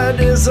 yeah, it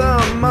is a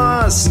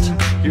must.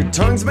 Your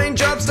tongue's main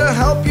job's to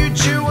help you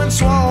chew and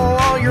swallow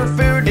all your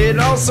food. It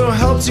also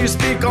helps you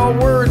speak all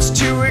words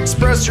to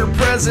express your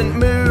present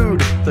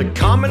mood. The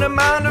common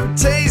amount of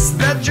taste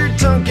that your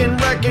tongue can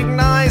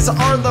recognize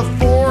are the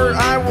 4.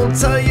 I will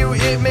tell you,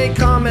 it may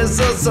come as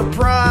a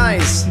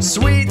surprise.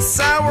 Sweet,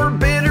 sour,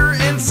 bitter,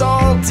 and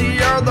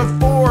salty are the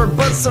 4,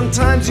 but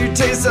sometimes you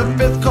taste a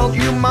 5th called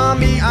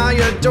umami I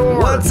adore.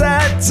 What's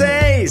that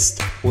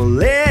taste? Well,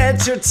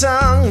 it's your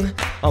tongue,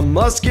 a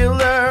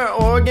muscular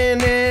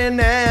organ in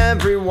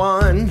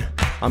everyone.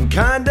 I'm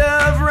kind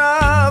of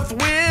rough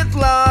with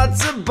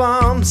lots of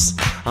bumps.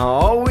 I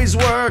always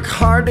work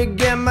hard to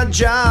get my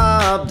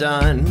job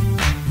done.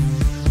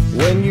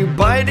 When you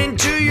bite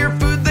into your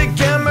food, the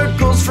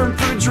chemicals from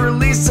food's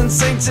released and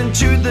sinks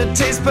into the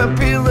taste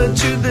papilla,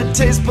 to the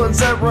taste buds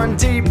that run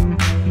deep.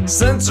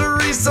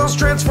 Sensory cells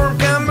transform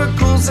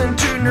chemicals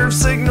into nerve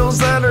signals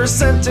that are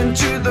sent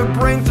into the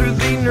brain through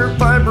the nerve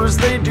fibers.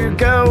 They do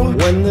go.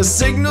 When the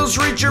signals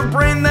reach your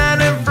brain,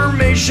 that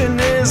information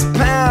is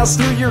passed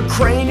through your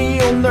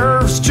cranial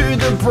nerves to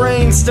the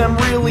brainstem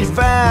really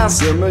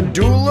fast. Your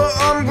medulla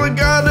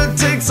oblongata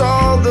takes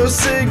all those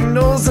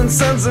signals and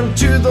sends them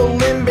to the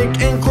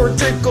limbic and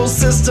cortical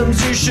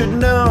systems. You should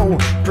know.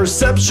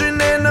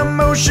 Perception and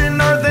emotion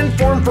are then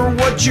formed for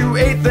what you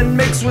ate, then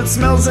mixed with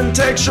smells and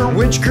texture,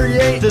 which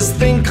create this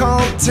thing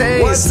called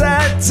taste. What's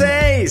that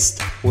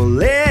taste? Well,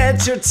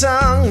 it's your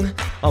tongue,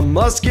 a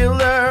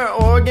muscular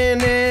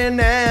organ in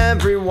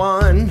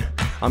everyone.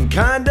 I'm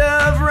kind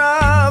of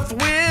rough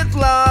with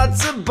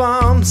lots of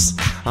bumps.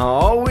 I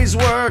always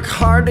work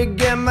hard to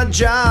get my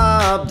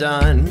job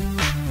done.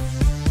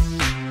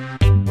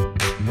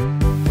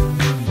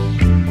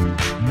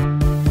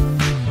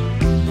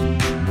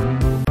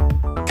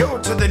 Go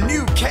to the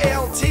new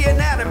KLT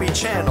Anatomy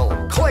channel.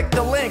 Click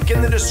the link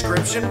in the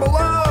description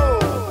below.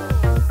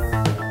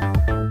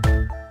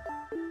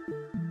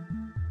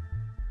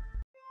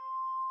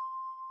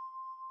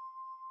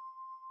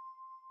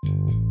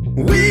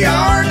 We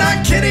are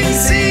not kidding,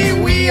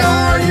 see, we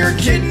are your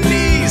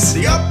kidneys.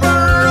 The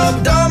upper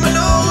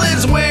abdominal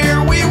is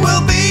where we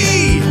will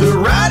be. The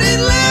right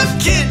and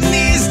left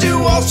kidneys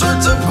do all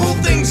sorts of cool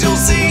things you'll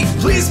see.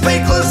 Please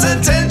pay close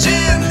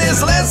attention,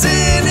 this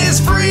lesson is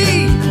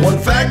free. One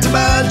fact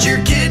about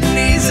your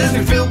kidneys is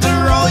they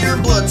filter all your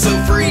blood so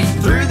free.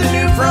 Through the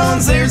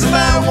nephrons, there's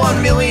about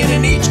 1 million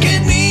in each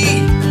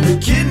kidney. The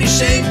kidney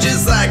shaped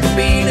just like a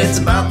bean, it's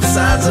about the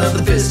size of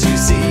the fist you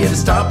see. And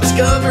its top is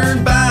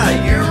covered by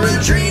your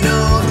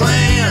adrenal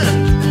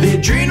gland. The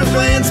adrenal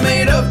gland's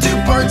made of 2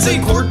 parts parts,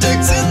 a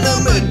cortex in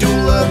the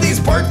medulla. These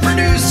parts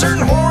produce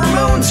certain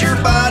hormones your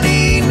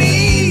body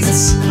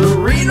needs. The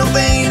renal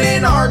vein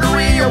and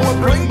artery are what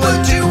bring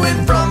blood to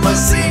and from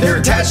us. See, they're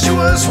attached to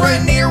us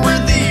right near where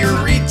the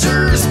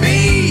ureters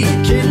be.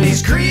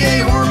 Kidneys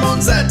create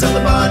hormones that tell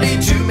the body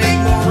to make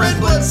more red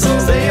blood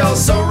cells. They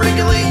also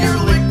regulate your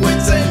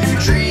liquids and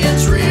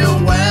nutrients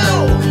real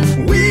well.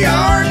 We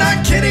are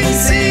not kidding,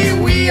 see,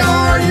 we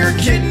are your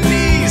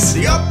kidneys.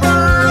 The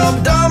upper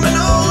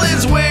abdominal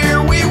is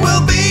where we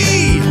will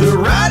be. The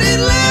right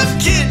and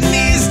left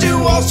kidneys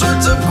do all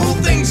sorts of cool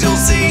things you'll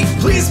see.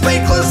 Please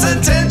pay close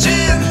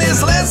attention,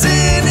 this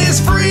lesson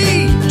is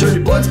free.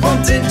 Dirty blood's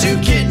pumped into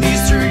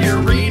kidneys through your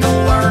renal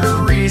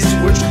arteries,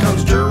 which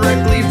comes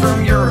directly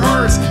from your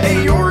heart's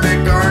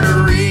aortic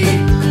artery.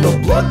 The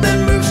blood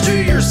then moves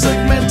to your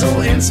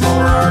segmental and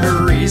smaller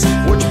arteries,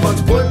 which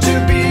pumps blood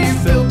to be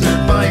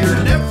filtered by your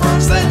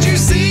nephrons that you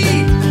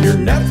see. Your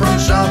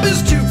nephron's job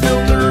is to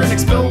filter and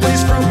expel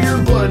waste from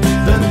your blood.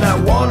 Then that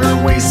water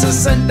waste is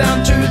sent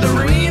down to the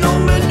renal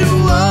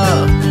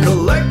medulla,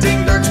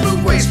 collecting dark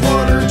smooth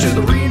wastewater to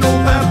the renal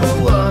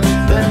papilla.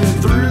 Then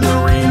through the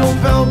renal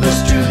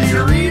pelvis to the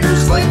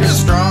ureters like a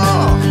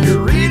straw.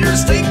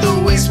 Ureters take the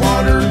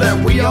wastewater that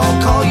we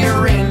all call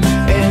urine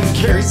and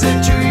carries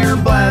it to your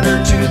bladder.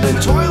 To the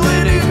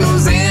toilet it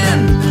goes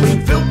in. Clean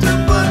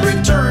filtered blood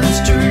returns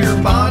to your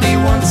body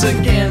once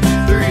again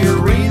through your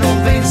renal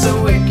veins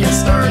so it can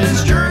start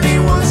its journey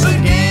once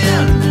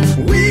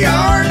again. We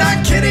are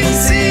not kidding,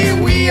 see,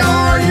 we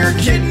are your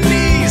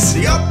kidneys.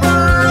 The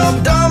upper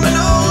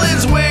abdominal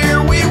is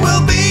where we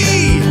will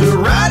be. The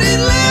right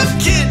and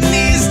left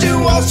kidneys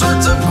do all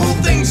sorts of cool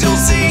things you'll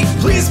see.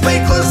 Please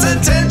pay close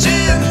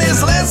attention,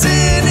 this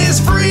lesson is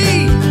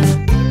free.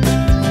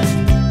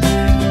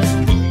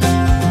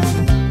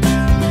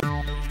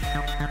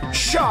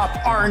 Shop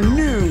our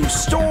new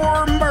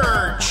store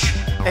merch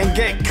and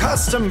get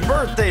custom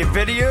birthday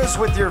videos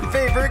with your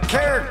favorite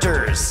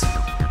characters.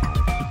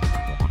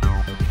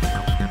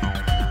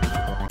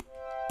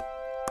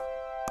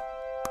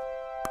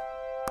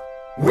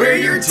 We're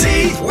your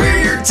teeth,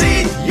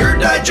 your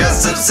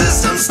digestive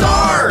system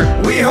star.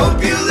 We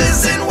hope you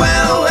listen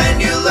well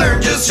and you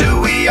learn just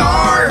who we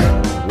are.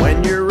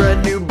 When you're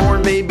a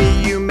newborn baby,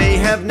 you may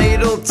have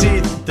natal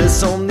teeth.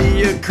 This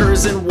only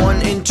occurs in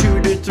 1 in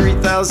 2 to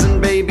 3,000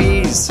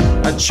 babies.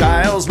 A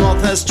child's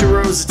mouth has 2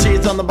 rows of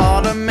teeth on the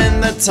bottom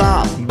and the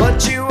top,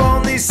 but you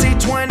only see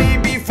 20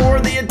 before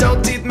the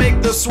adult teeth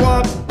make the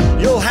swap.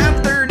 You'll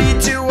have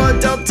 32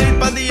 adult teeth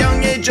by the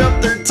young age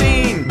of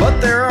 13, but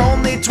there are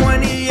only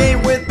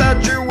 28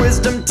 without your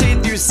wisdom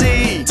teeth, you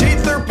see.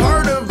 Teeth are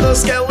part of the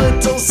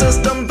skeletal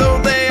system, though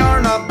they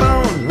are not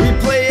bone. We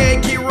play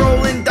a key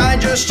role in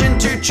digestion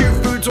to chew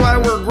foods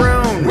while we're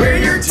grown. We're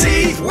your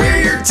teeth,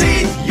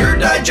 your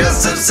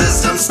digestive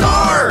system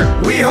star.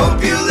 We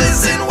hope you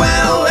listen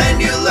well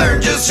and you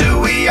learn just who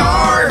we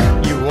are.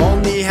 You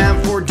only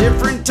have 4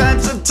 different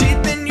types of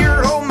teeth in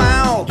your whole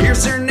mouth.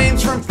 Here's their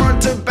names from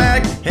front to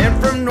back and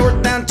from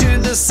north down to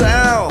the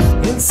south.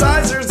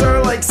 Incisors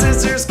are like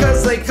scissors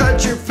cause they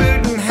cut your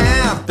food in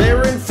half.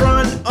 They're in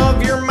front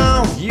of your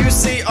mouth, you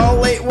see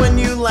all 8 when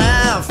you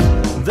laugh.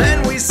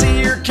 Then we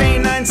see your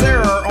canines,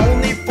 there are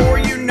only 4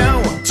 you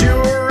know. 2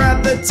 are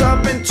at the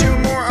top and 2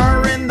 more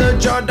are in the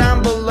jaw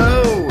down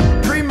below.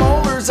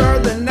 Premolars are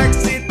the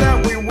next teeth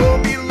that we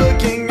will be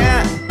looking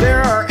at.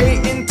 There are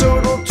 8 in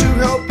total to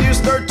help you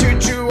start to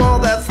chew all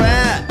that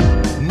fat.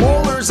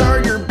 Molars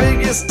are your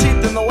biggest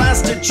teeth and the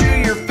last to chew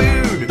your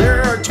food.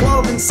 There are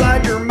 12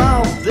 inside your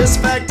mouth, this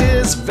fact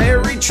is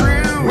very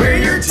true. We're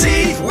your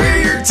teeth,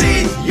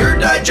 your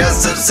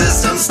digestive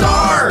system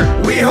star.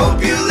 We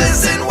hope you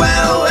listen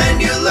well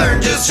and you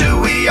learn just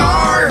who we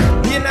are.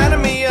 The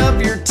anatomy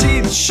of your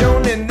teeth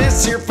shown in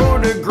this here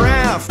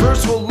photograph.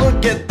 First we'll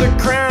look at the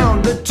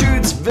crown, the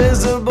tooth's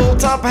visible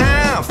top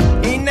half.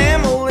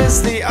 Enamel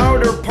is the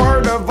outer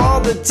part of all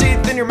the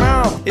teeth in your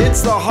mouth.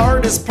 It's the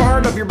hardest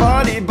part of your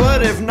body,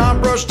 but if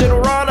not brushed it'll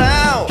rot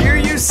out. Here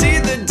you see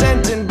the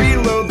dentin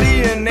below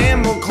the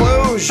enamel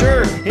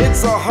closure.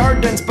 It's the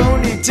hard dense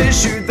bony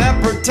tissue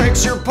that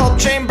protects your pulp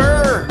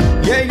chamber.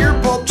 Yeah, your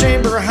pulp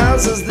chamber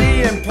houses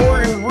the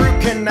important root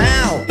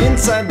canal.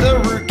 Inside the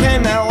root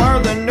canal are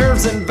the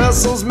nerves and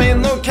vessels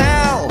main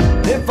locale.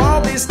 If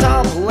all these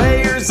top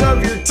layers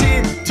of your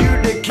teeth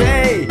do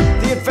decay,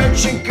 the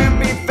infection could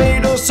be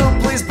fatal, so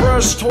please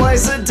brush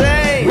twice a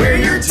day. We're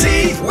your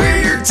teeth,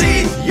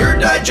 your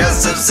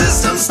digestive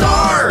system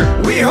star.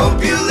 We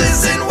hope you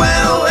listen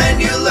well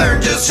and you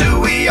learn just who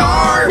we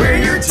are. We're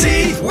your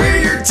teeth,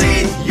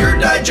 your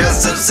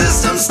digestive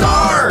system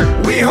star.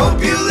 We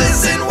hope you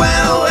listen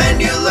well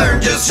and you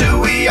learn just who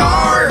we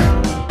are.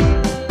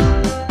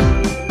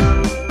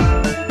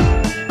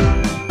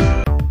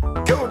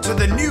 Go to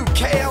the new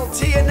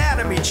KLT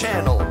Anatomy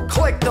channel.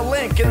 Click the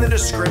link in the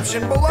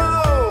description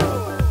below.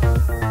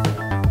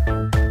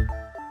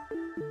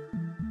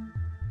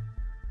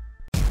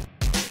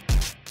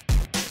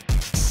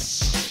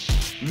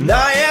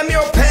 I am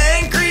your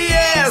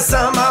pancreas,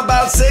 I'm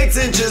about 6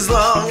 inches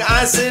long.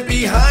 I sit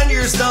behind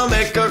your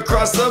stomach,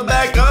 across the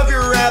back of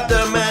your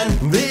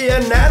abdomen. The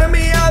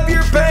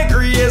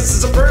pancreas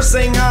is the first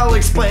thing I'll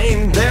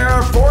explain. There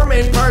are four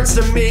main parts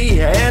to me,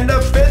 and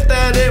a fifth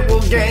that it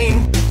will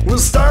gain. We'll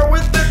start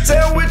with the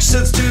tail, which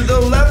sits to the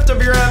left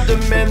of your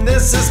abdomen.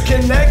 This is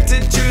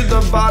connected to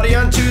the body,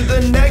 onto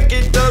the neck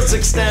it does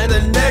extend.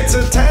 The neck's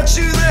attached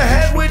to the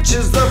head, which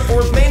is the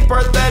fourth main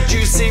part that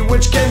you see,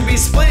 which can be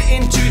split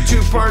into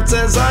two parts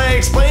as I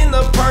explain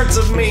the parts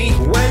of me.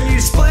 When you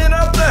split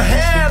up the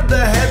head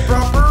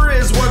proper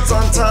is what's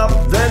on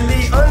top. Then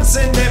the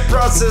unsynaptic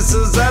process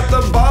is at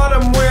the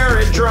bottom where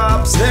it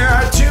drops. There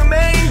are two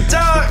main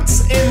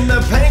ducts in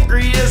the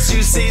pancreas.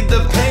 You see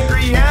the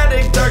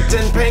pancreatic duct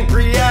and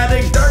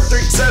pancreatic duct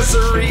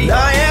accessory.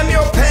 I am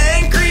your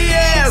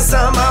pancreas,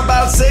 I'm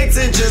about 6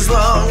 inches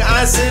long.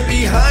 I sit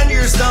behind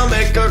your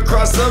stomach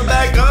across the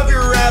back of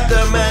your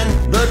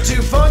abdomen. The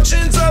two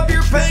functions of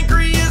your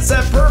pancreas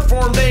that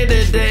perform day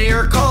to day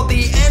are called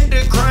the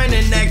endocrine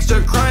and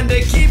exocrine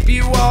to keep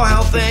you all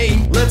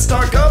healthy. Let's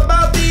talk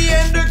about the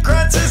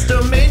endocrine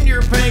system in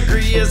your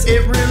pancreas.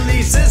 It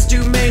releases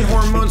two main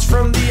hormones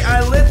from the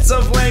islets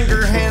of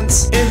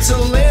Langerhans.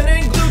 Insulin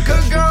and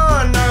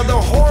glucagon are the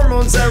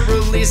hormones that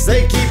release.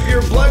 They keep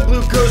your blood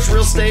glucose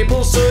real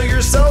stable so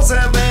your cells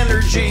have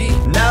energy.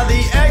 Now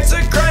the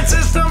exocrine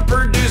system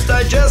produces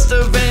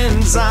digestive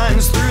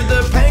enzymes through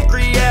the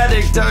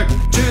pancreatic duct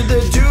to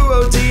the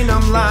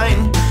duodenum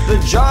line.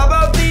 The job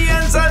of the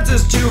enzymes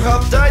is to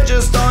help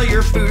digest all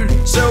your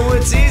food, so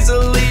it's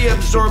easily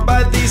absorbed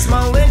by the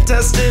small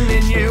intestine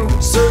in you.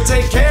 So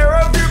take care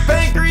of your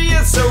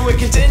pancreas so it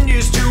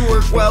continues to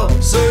work well,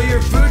 so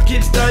your food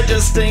keeps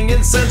digesting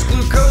and sends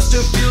glucose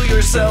to fuel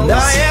your cells.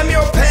 I am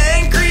your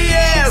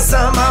pancreas,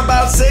 I'm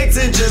about 6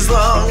 inches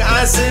long.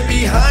 I sit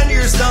behind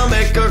your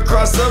stomach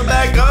across the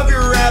back of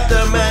your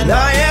abdomen.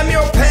 I am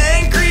your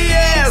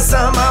pancreas,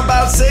 I'm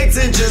about 6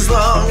 inches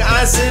long.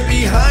 I sit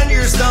behind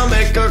your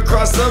stomach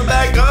across the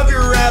back of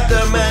your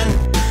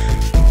abdomen.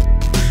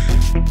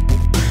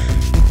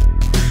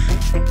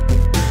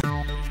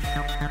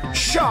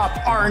 Shop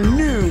our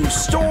new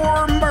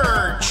store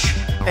merch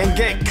and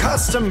get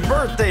custom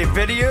birthday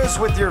videos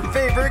with your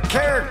favorite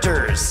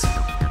characters.